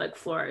weak pelvic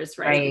floors,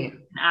 right? It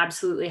can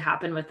absolutely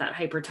happen with that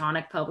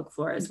hypertonic pelvic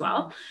floor as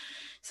well.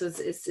 So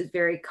it's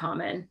very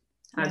common.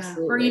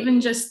 Absolutely. Or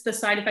even just the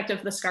side effect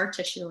of the scar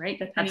tissue, right?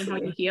 Depending on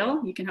how you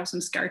heal, you can have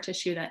some scar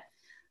tissue that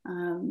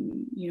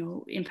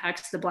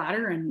impacts the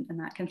bladder, and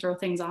that can throw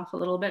things off a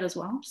little bit as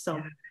well.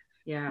 So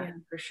yeah,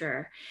 for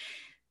sure.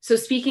 So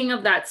speaking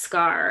of that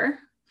scar,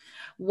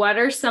 what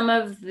are some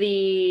of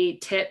the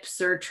tips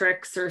or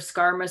tricks or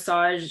scar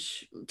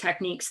massage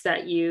techniques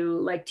that you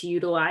like to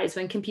utilize?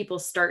 When can people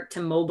start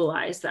to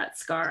mobilize that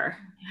scar?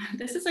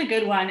 This is a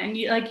good one. And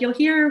you'll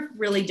hear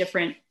really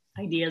different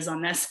ideas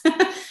on this.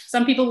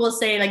 Some people will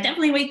say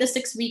definitely wait the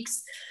 6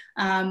 weeks.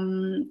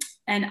 And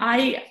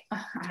I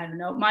don't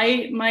know,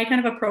 my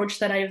kind of approach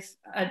that I've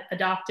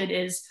adopted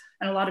is,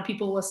 and a lot of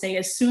people will say,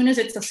 as soon as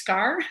it's a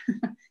scar,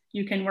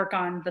 you can work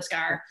on the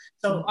scar.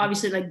 So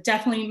obviously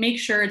definitely make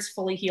sure it's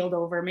fully healed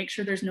over, make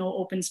sure there's no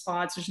open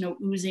spots, there's no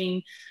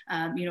oozing,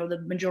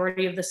 the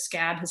majority of the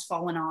scab has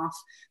fallen off.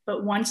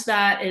 But once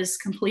that is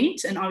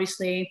complete, and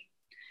obviously,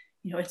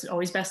 it's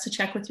always best to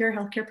check with your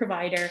healthcare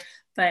provider,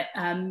 but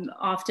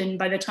often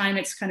by the time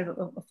it's kind of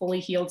a fully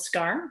healed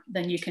scar,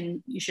 then you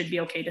should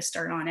be okay to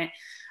start on it.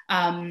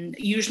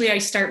 Usually I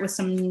start with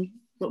some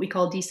what we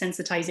call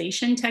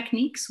desensitization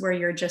techniques, where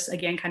you're just,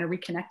 again, kind of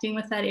reconnecting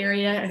with that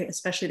area.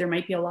 Especially there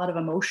might be a lot of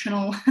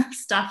emotional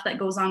stuff that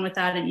goes on with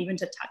that. And even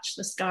to touch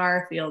the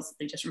scar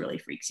it just really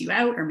freaks you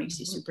out or makes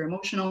you super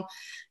emotional,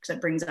 because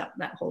it brings up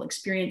that whole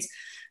experience.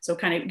 So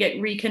kind of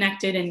get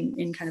reconnected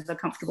in kind of a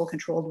comfortable,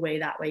 controlled way.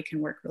 That way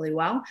can work really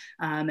well.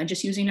 And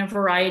just using a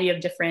variety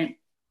of different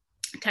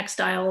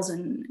textiles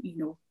and,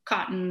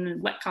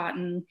 cotton, wet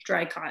cotton,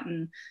 dry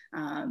cotton,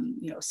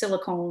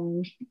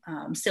 silicone,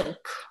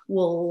 silk,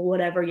 wool,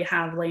 whatever you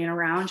have laying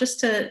around, just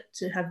to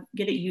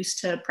get it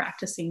used to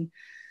practicing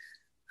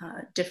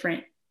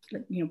different,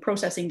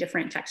 processing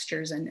different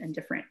textures and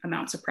different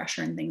amounts of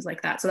pressure and things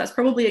like that. So that's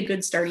probably a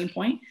good starting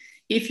point.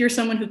 If you're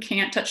someone who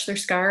can't touch their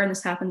scar, and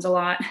this happens a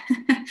lot,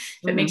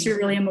 if it makes you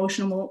really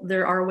emotional,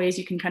 there are ways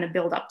you can kind of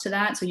build up to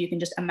that. So you can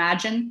just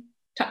imagine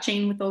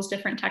touching with those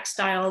different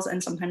textiles,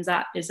 and sometimes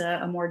that is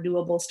a more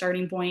doable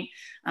starting point.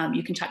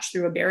 You can touch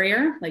through a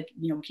barrier,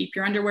 keep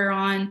your underwear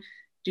on,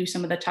 do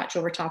some of the touch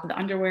over top of the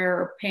underwear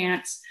or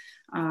pants,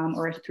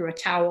 or through a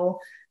towel.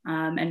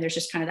 And there's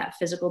just kind of that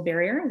physical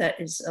barrier that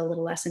is a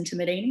little less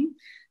intimidating.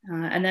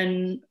 And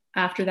then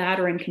after that,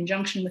 or in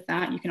conjunction with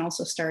that, you can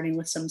also start in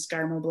with some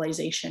scar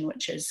mobilization,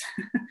 which is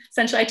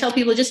essentially, I tell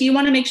people, you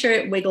want to make sure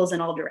it wiggles in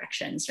all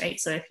directions, right?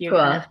 So if you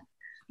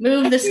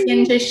move the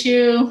skin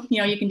tissue,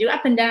 you can do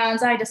up and down,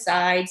 side to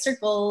side,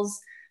 circles,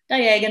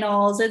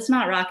 diagonals. It's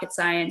not rocket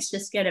science,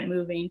 just get it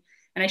moving.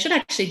 And I should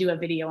actually do a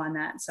video on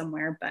that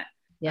somewhere, but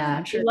yeah,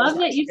 I'm sure. I love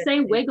that you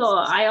say wiggle.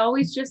 I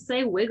always just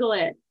say wiggle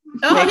it.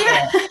 Oh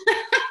yeah.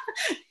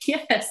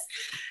 Yes.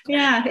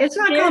 Yeah. It's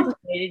not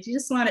complicated. You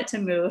just want it to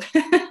move.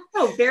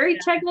 Oh, very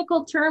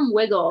technical term,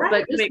 wiggle,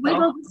 but just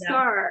wiggle the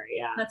scar.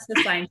 Yeah. That's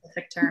the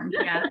scientific term.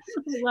 Yeah.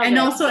 And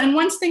also, and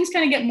once things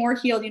kind of get more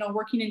healed,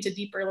 working into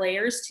deeper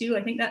layers too,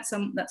 I think that's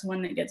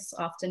one that gets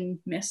often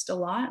missed a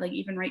lot, like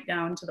even right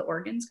down to the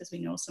organs, because we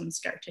know some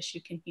scar tissue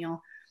can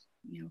heal,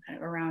 kind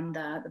of around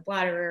the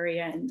bladder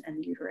area and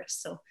the uterus.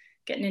 So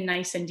getting in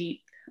nice and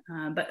deep.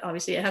 But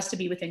obviously it has to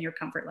be within your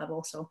comfort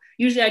level. So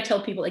usually I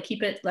tell people, like,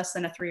 keep it less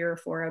than a 3 or a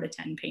 4 out of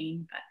 10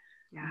 pain, but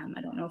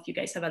I don't know if you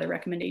guys have other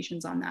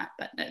recommendations on that,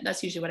 but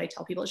that's usually what I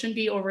tell people. It shouldn't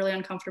be overly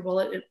uncomfortable.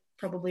 It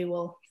probably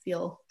will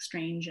feel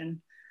strange and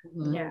a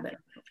little bit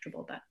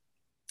uncomfortable, but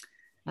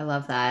I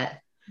love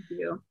that. Thank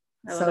you.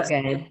 So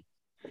good.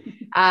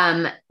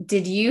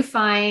 Did you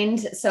find,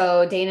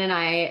 so Dana and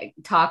I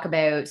talk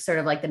about sort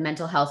of like the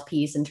mental health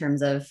piece in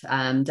terms of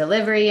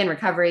delivery and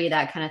recovery,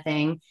 that kind of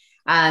thing.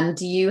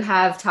 Do you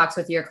have talks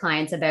with your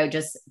clients about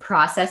just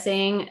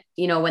processing,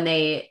 when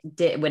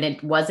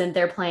it wasn't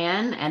their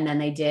plan and then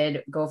they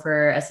did go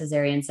for a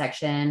cesarean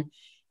section,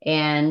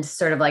 and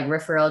sort of like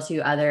referral to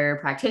other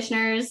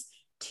practitioners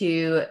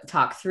to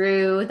talk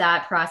through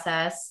that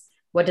process?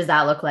 What does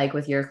that look like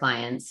with your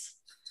clients?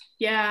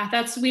 Yeah,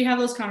 we have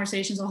those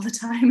conversations all the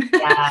time.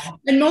 Yeah.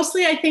 And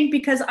mostly I think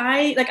because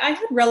I had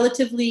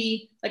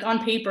relatively, like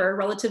on paper,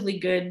 relatively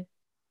good,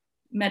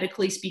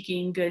 medically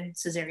speaking, good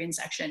cesarean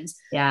sections.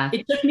 Yeah.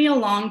 It took me a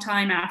long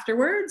time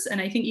afterwards. And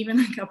I think even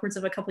like upwards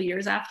of a couple of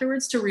years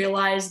afterwards to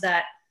realize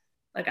that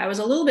like I was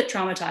a little bit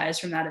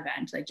traumatized from that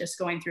event, like just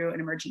going through an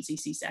emergency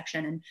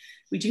C-section. And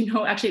we do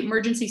know actually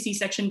emergency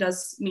C-section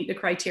does meet the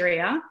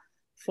criteria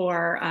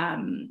for,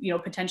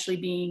 potentially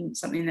being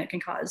something that can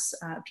cause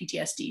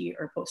PTSD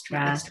or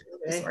post-traumatic stress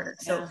disorder.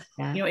 So,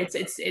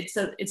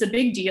 it's a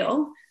big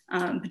deal.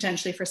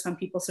 Potentially for some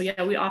people. So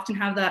yeah, we often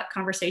have that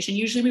conversation.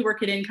 Usually we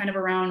work it in kind of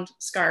around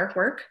scar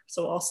work.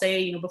 So I'll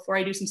say, before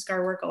I do some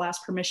scar work, I'll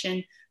ask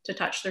permission to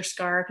touch their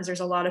scar, because there's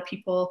a lot of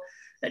people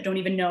that don't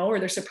even know, or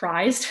they're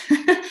surprised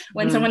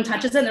when someone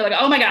touches it and they're like,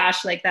 oh my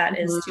gosh, like that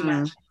is too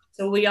much.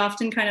 So we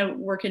often kind of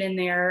work it in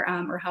there,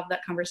 or have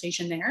that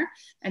conversation there.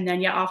 And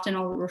then often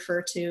I'll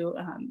refer to,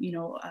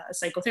 a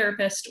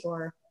psychotherapist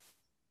or,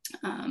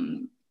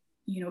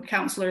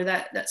 counselor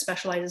that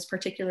specializes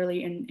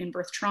particularly in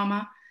birth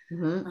trauma.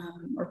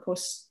 Or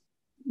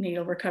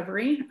postnatal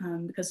recovery,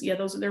 because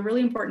they're really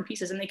important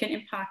pieces, and they can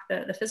impact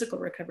the physical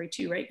recovery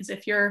too, right? Because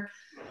if you're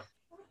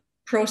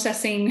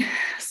processing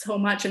so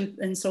much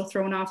and so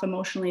thrown off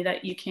emotionally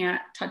that you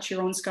can't touch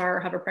your own scar or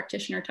have a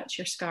practitioner touch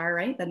your scar,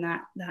 right, then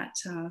that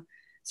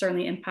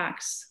certainly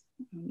impacts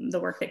the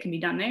work that can be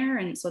done there.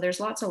 And so there's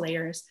lots of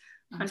layers.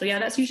 So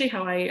that's usually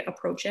how I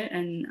approach it.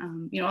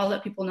 And, I'll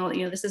let people know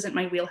that, this isn't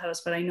my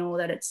wheelhouse, but I know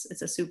that it's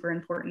a super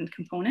important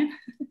component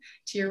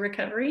to your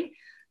recovery.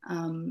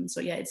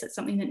 It's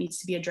something that needs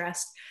to be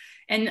addressed.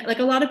 And like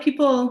a lot of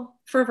people,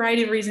 for a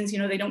variety of reasons,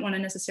 they don't want to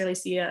necessarily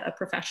see a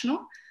professional,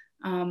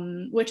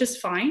 which is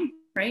fine,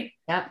 right?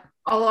 Yeah.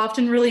 I'll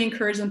often really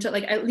encourage them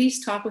to at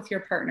least talk with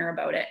your partner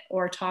about it,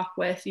 or talk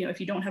with,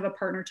 if you don't have a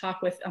partner,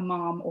 talk with a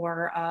mom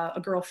or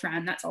a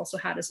girlfriend that's also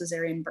had a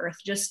cesarean birth,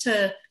 just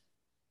to,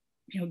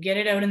 get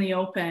it out in the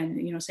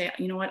open, say,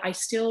 what, I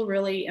still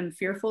really am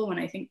fearful when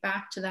I think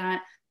back to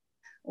that.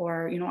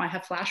 Or, I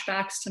have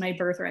flashbacks to my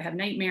birth, or I have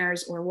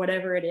nightmares, or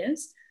whatever it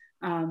is.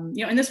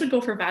 And this would go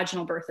for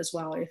vaginal birth as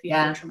well, or if you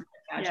have a traumatic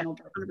vaginal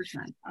birth.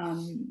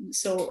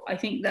 So I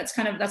think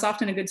that's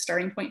often a good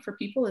starting point for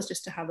people, is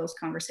just to have those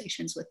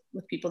conversations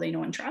with people they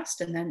know and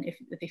trust. And then if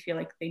they feel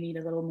like they need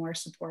a little more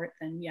support,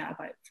 then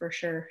but for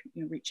sure,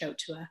 reach out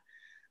to a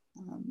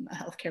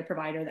healthcare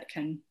provider that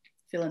can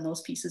fill in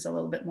those pieces a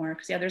little bit more.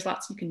 Because there's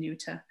lots you can do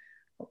to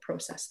help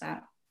process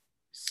that.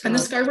 And the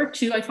scar work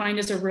too, I find,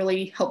 is a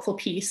really helpful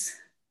piece.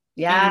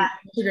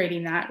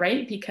 Integrating that,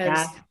 right?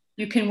 Because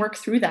you can work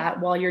through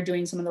that while you're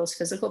doing some of those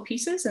physical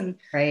pieces. And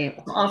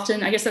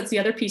often, I guess that's the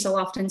other piece I'll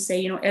often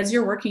say, as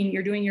you're working,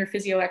 you're doing your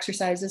physio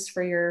exercises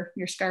for your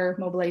scar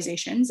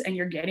mobilizations, and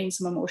you're getting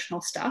some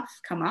emotional stuff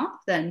come up,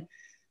 then,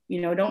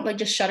 don't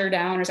just shut her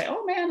down or say,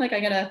 oh man, I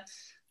gotta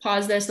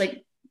pause this,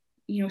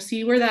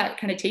 see where that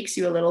kind of takes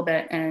you a little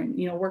bit, and,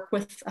 work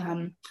with,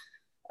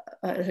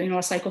 a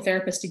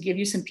psychotherapist to give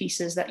you some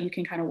pieces that you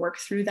can kind of work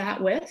through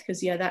that with,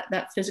 because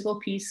that physical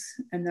piece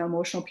and the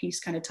emotional piece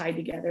kind of tied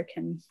together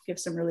can give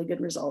some really good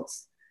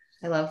results.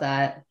 I love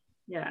that.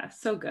 Yeah,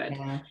 so good.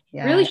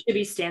 Really should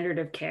be standard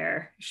of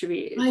care. Should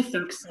be, I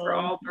think so, for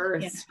all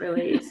births,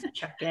 really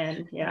check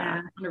in.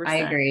 100%. I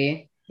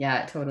agree.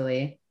 Yeah,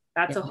 totally.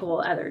 That's a whole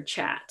other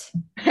chat.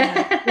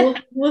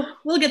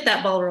 We'll get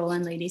that ball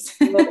rolling, ladies.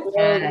 We'll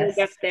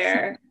get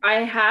there. I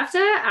have to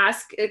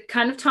ask,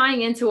 kind of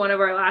tying into one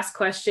of our last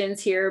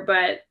questions here,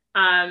 but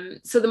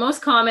so the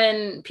most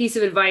common piece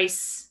of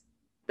advice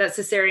that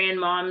cesarean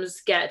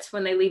moms get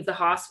when they leave the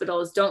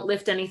hospital is don't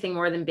lift anything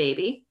more than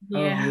baby.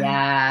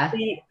 Yeah.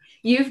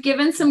 You've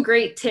given some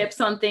great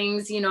tips on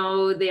things, you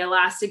know, the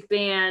elastic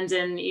band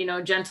and, you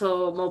know,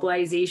 gentle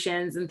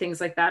mobilizations and things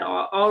like that.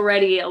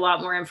 Already a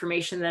lot more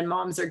information than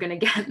moms are going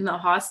to get in the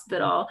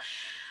hospital.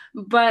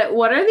 But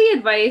what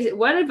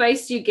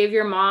advice do you give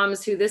your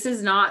moms who this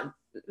is not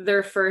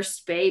their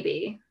first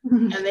baby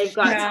and they've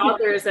got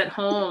toddlers at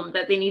home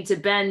that they need to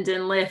bend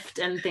and lift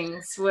and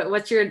things?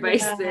 What's your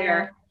advice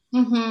there?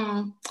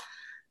 Mm-hmm.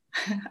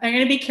 I'm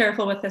going to be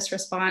careful with this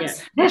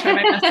response. Yeah. Try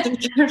my best to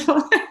be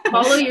careful.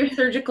 Follow your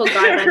surgical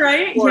guidelines,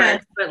 right? Course, yeah.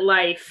 But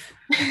life.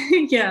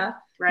 Yeah.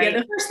 Right.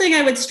 Yeah. The first thing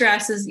I would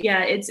stress is,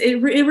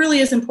 it really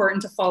is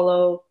important to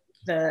follow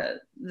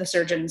the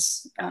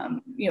surgeon's,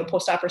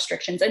 post-op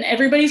restrictions, and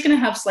everybody's going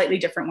to have slightly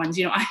different ones.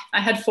 You know, I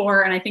had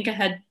 4, and I think I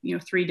had,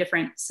 3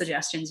 different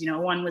suggestions. You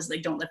know, one was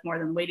like, don't lift more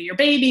than the weight of your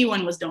baby.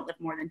 One was don't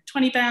lift more than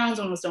 20 pounds.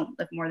 One was don't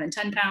lift more than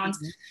 10 pounds.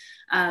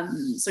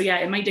 Mm-hmm. So yeah,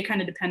 it might kind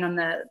of depend on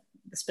the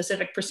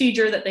specific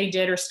procedure that they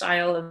did or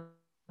style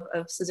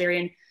of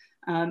cesarean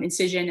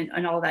incision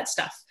and all of that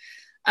stuff.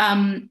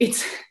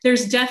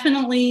 There's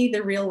definitely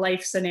the real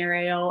life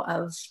scenario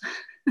of,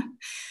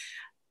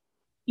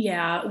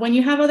 when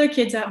you have other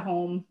kids at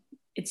home,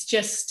 it's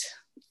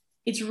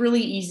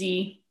really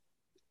easy,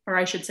 or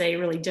I should say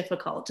really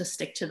difficult to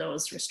stick to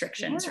those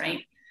restrictions,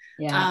 right?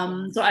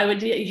 Yeah. So I would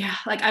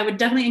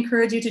definitely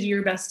encourage you to do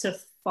your best to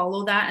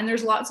follow that. And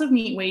there's lots of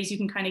neat ways you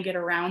can kind of get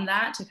around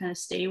that to kind of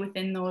stay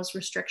within those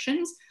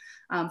restrictions.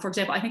 For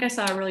example, I think I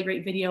saw a really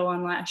great video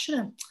online. I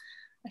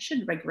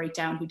should write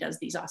down who does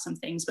these awesome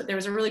things, but there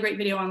was a really great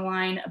video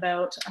online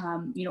about,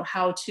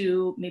 how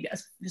to, maybe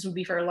this would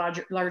be for a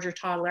larger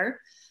toddler,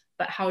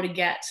 but how to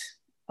get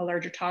a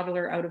larger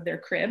toddler out of their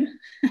crib.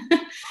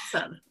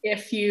 Awesome.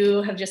 If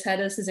you have just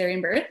had a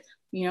cesarean birth,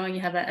 and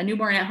you have a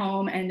newborn at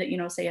home and,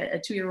 say a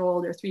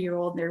 2-year-old or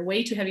 3-year-old, they're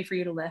way too heavy for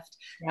you to lift.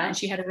 Yeah. And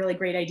she had a really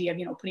great idea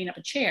of, putting up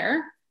a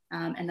chair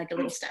and like a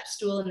little step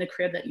stool in the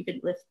crib that you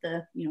could lift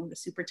the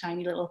super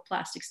tiny little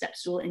plastic step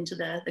stool into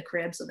the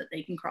crib so that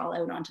they can crawl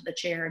out onto the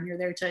chair, and you're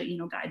there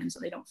to, guide them so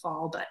they don't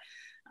fall. But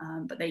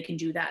they can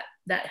do that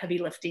heavy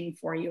lifting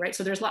for you, right?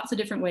 So there's lots of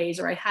different ways.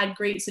 Or I had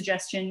great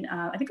suggestion.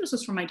 I think this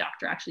was from my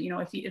doctor, actually.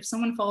 If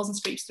someone falls and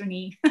scrapes their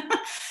knee,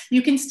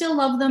 you can still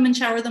love them and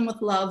shower them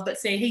with love, but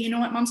say, hey, you know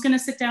what, mom's going to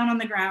sit down on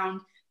the ground.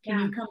 Can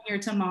you come here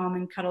to mom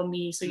and cuddle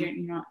me? So you're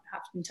not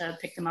having to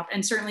pick them up.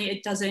 And certainly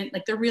it doesn't,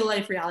 like the real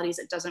life realities,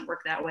 it doesn't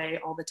work that way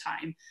all the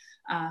time.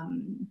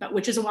 But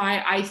which is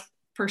why I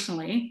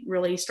personally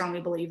really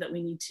strongly believe that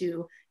we need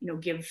to,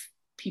 give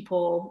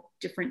people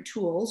different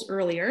tools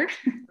earlier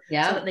so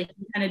that they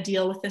can kind of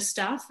deal with this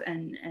stuff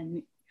and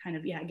kind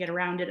of get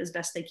around it as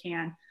best they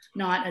can,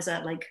 not as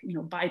a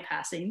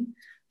bypassing,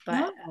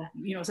 but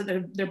so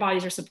their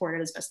bodies are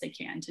supported as best they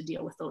can to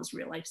deal with those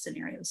real life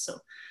scenarios. So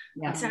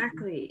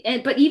exactly.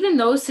 But even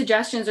those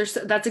suggestions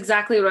that's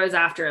exactly what I was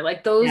after.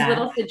 Like those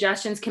little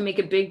suggestions can make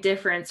a big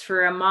difference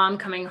for a mom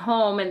coming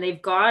home and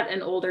they've got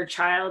an older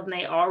child and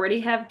they already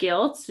have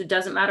guilt. So it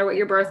doesn't matter what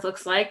your birth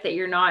looks like, that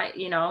you're not,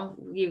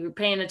 you're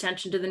paying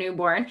attention to the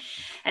newborn,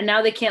 and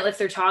now they can't lift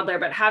their toddler.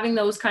 But having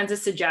those kinds of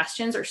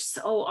suggestions are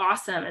so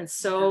awesome and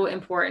so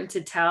important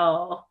to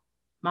tell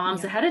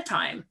moms ahead of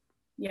time.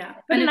 Yeah.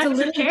 And it's a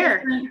little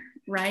different,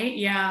 right?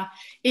 Yeah,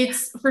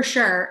 it's for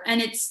sure.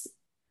 And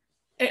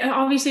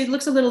obviously it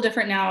looks a little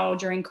different now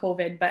during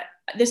COVID, but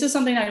this is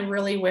something I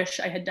really wish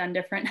I had done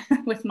different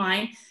with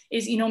mine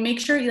is,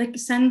 make sure you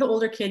send the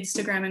older kids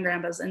to grandma and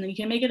grandpa's, and then you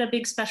can make it a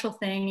big special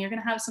thing. You're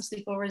going to have some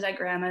sleepovers at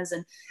grandma's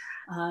and,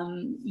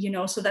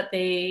 so that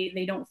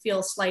they don't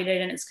feel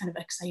slighted and it's kind of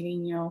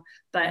exciting,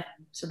 but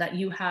so that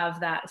you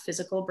have that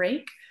physical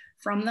break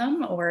from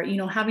them, or,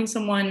 having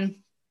someone,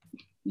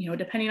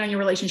 depending on your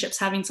relationships,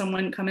 having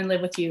someone come and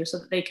live with you so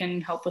that they can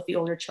help with the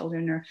older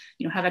children, or,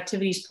 have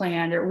activities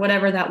planned or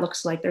whatever that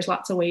looks like. There's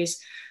lots of ways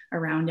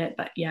around it,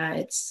 but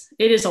it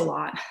is a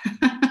lot.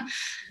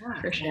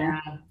 For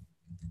sure.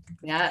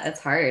 Yeah, it's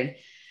hard.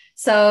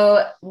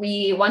 So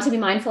we want to be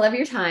mindful of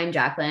your time,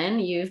 Jacqueline.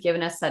 You've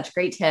given us such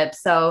great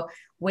tips. So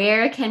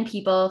where can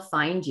people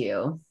find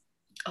you?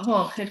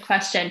 Oh, good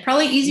question.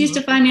 Probably easiest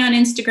to find me on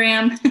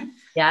Instagram.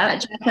 Yeah.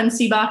 Jacqueline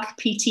Seebach,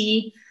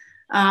 PT.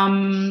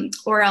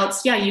 Or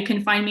else, you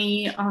can find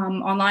me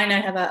online. I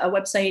have a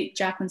website,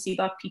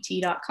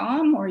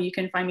 jacquelineseebachpt.com, or you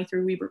can find me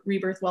through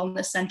Rebirth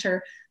Wellness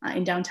Center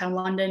in downtown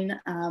London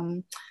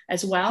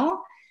as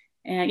well.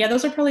 And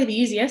those are probably the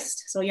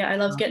easiest. So I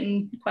love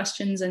getting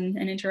questions and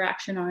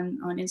interaction on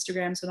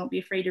Instagram. So don't be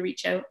afraid to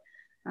reach out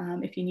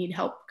if you need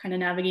help kind of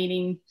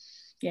navigating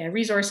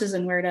resources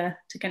and where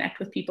to connect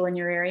with people in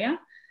your area.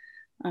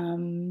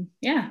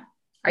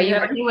 Are you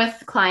working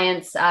with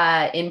clients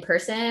in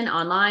person,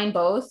 online,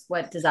 both?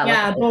 What does that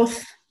look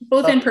like?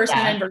 Both in person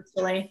and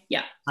virtually.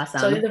 Yeah. Awesome.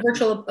 So the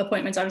virtual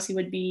appointments obviously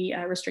would be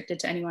restricted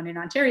to anyone in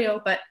Ontario,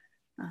 but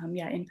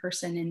in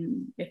person.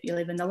 And if you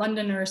live in the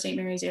London or St.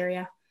 Mary's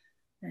area,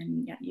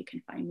 then you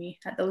can find me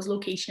at those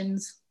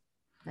locations.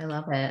 I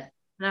love it.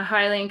 And I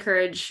highly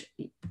encourage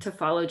to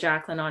follow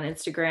Jacqueline on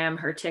Instagram.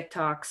 Her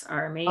TikToks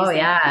are amazing. Oh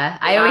yeah.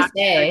 I always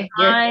say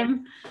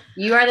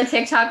you are the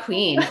TikTok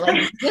queen.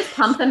 Like just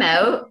pump them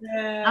out.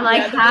 Yeah, I'm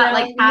like,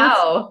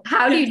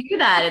 how do you do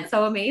that? It's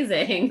so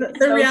amazing. The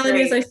so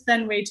reality is I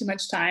spend way too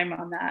much time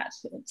on that.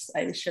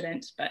 I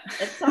shouldn't, but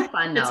it's so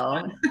fun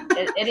though.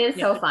 It is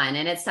so fun.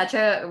 And it's such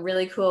a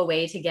really cool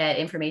way to get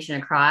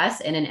information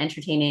across in an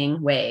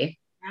entertaining way.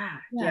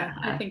 Yeah,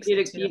 I think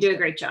you do a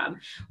great job.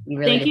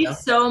 Thank you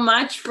so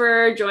much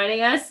for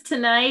joining us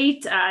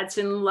tonight. It's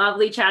been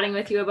lovely chatting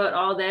with you about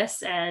all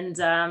this, and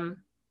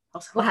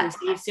also hopefully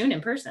see you soon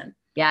in person.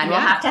 Yeah, and we'll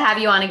have to have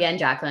you on again,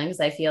 Jacqueline, because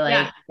I feel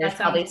like there's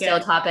probably still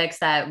topics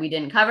that we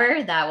didn't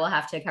cover that we'll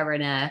have to cover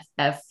in a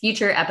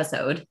future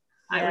episode.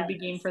 I would be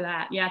game for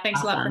that. Yeah,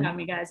 thanks a lot for having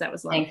me, guys. That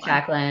was a lot of fun. Thanks,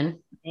 Jacqueline.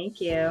 Thank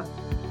you.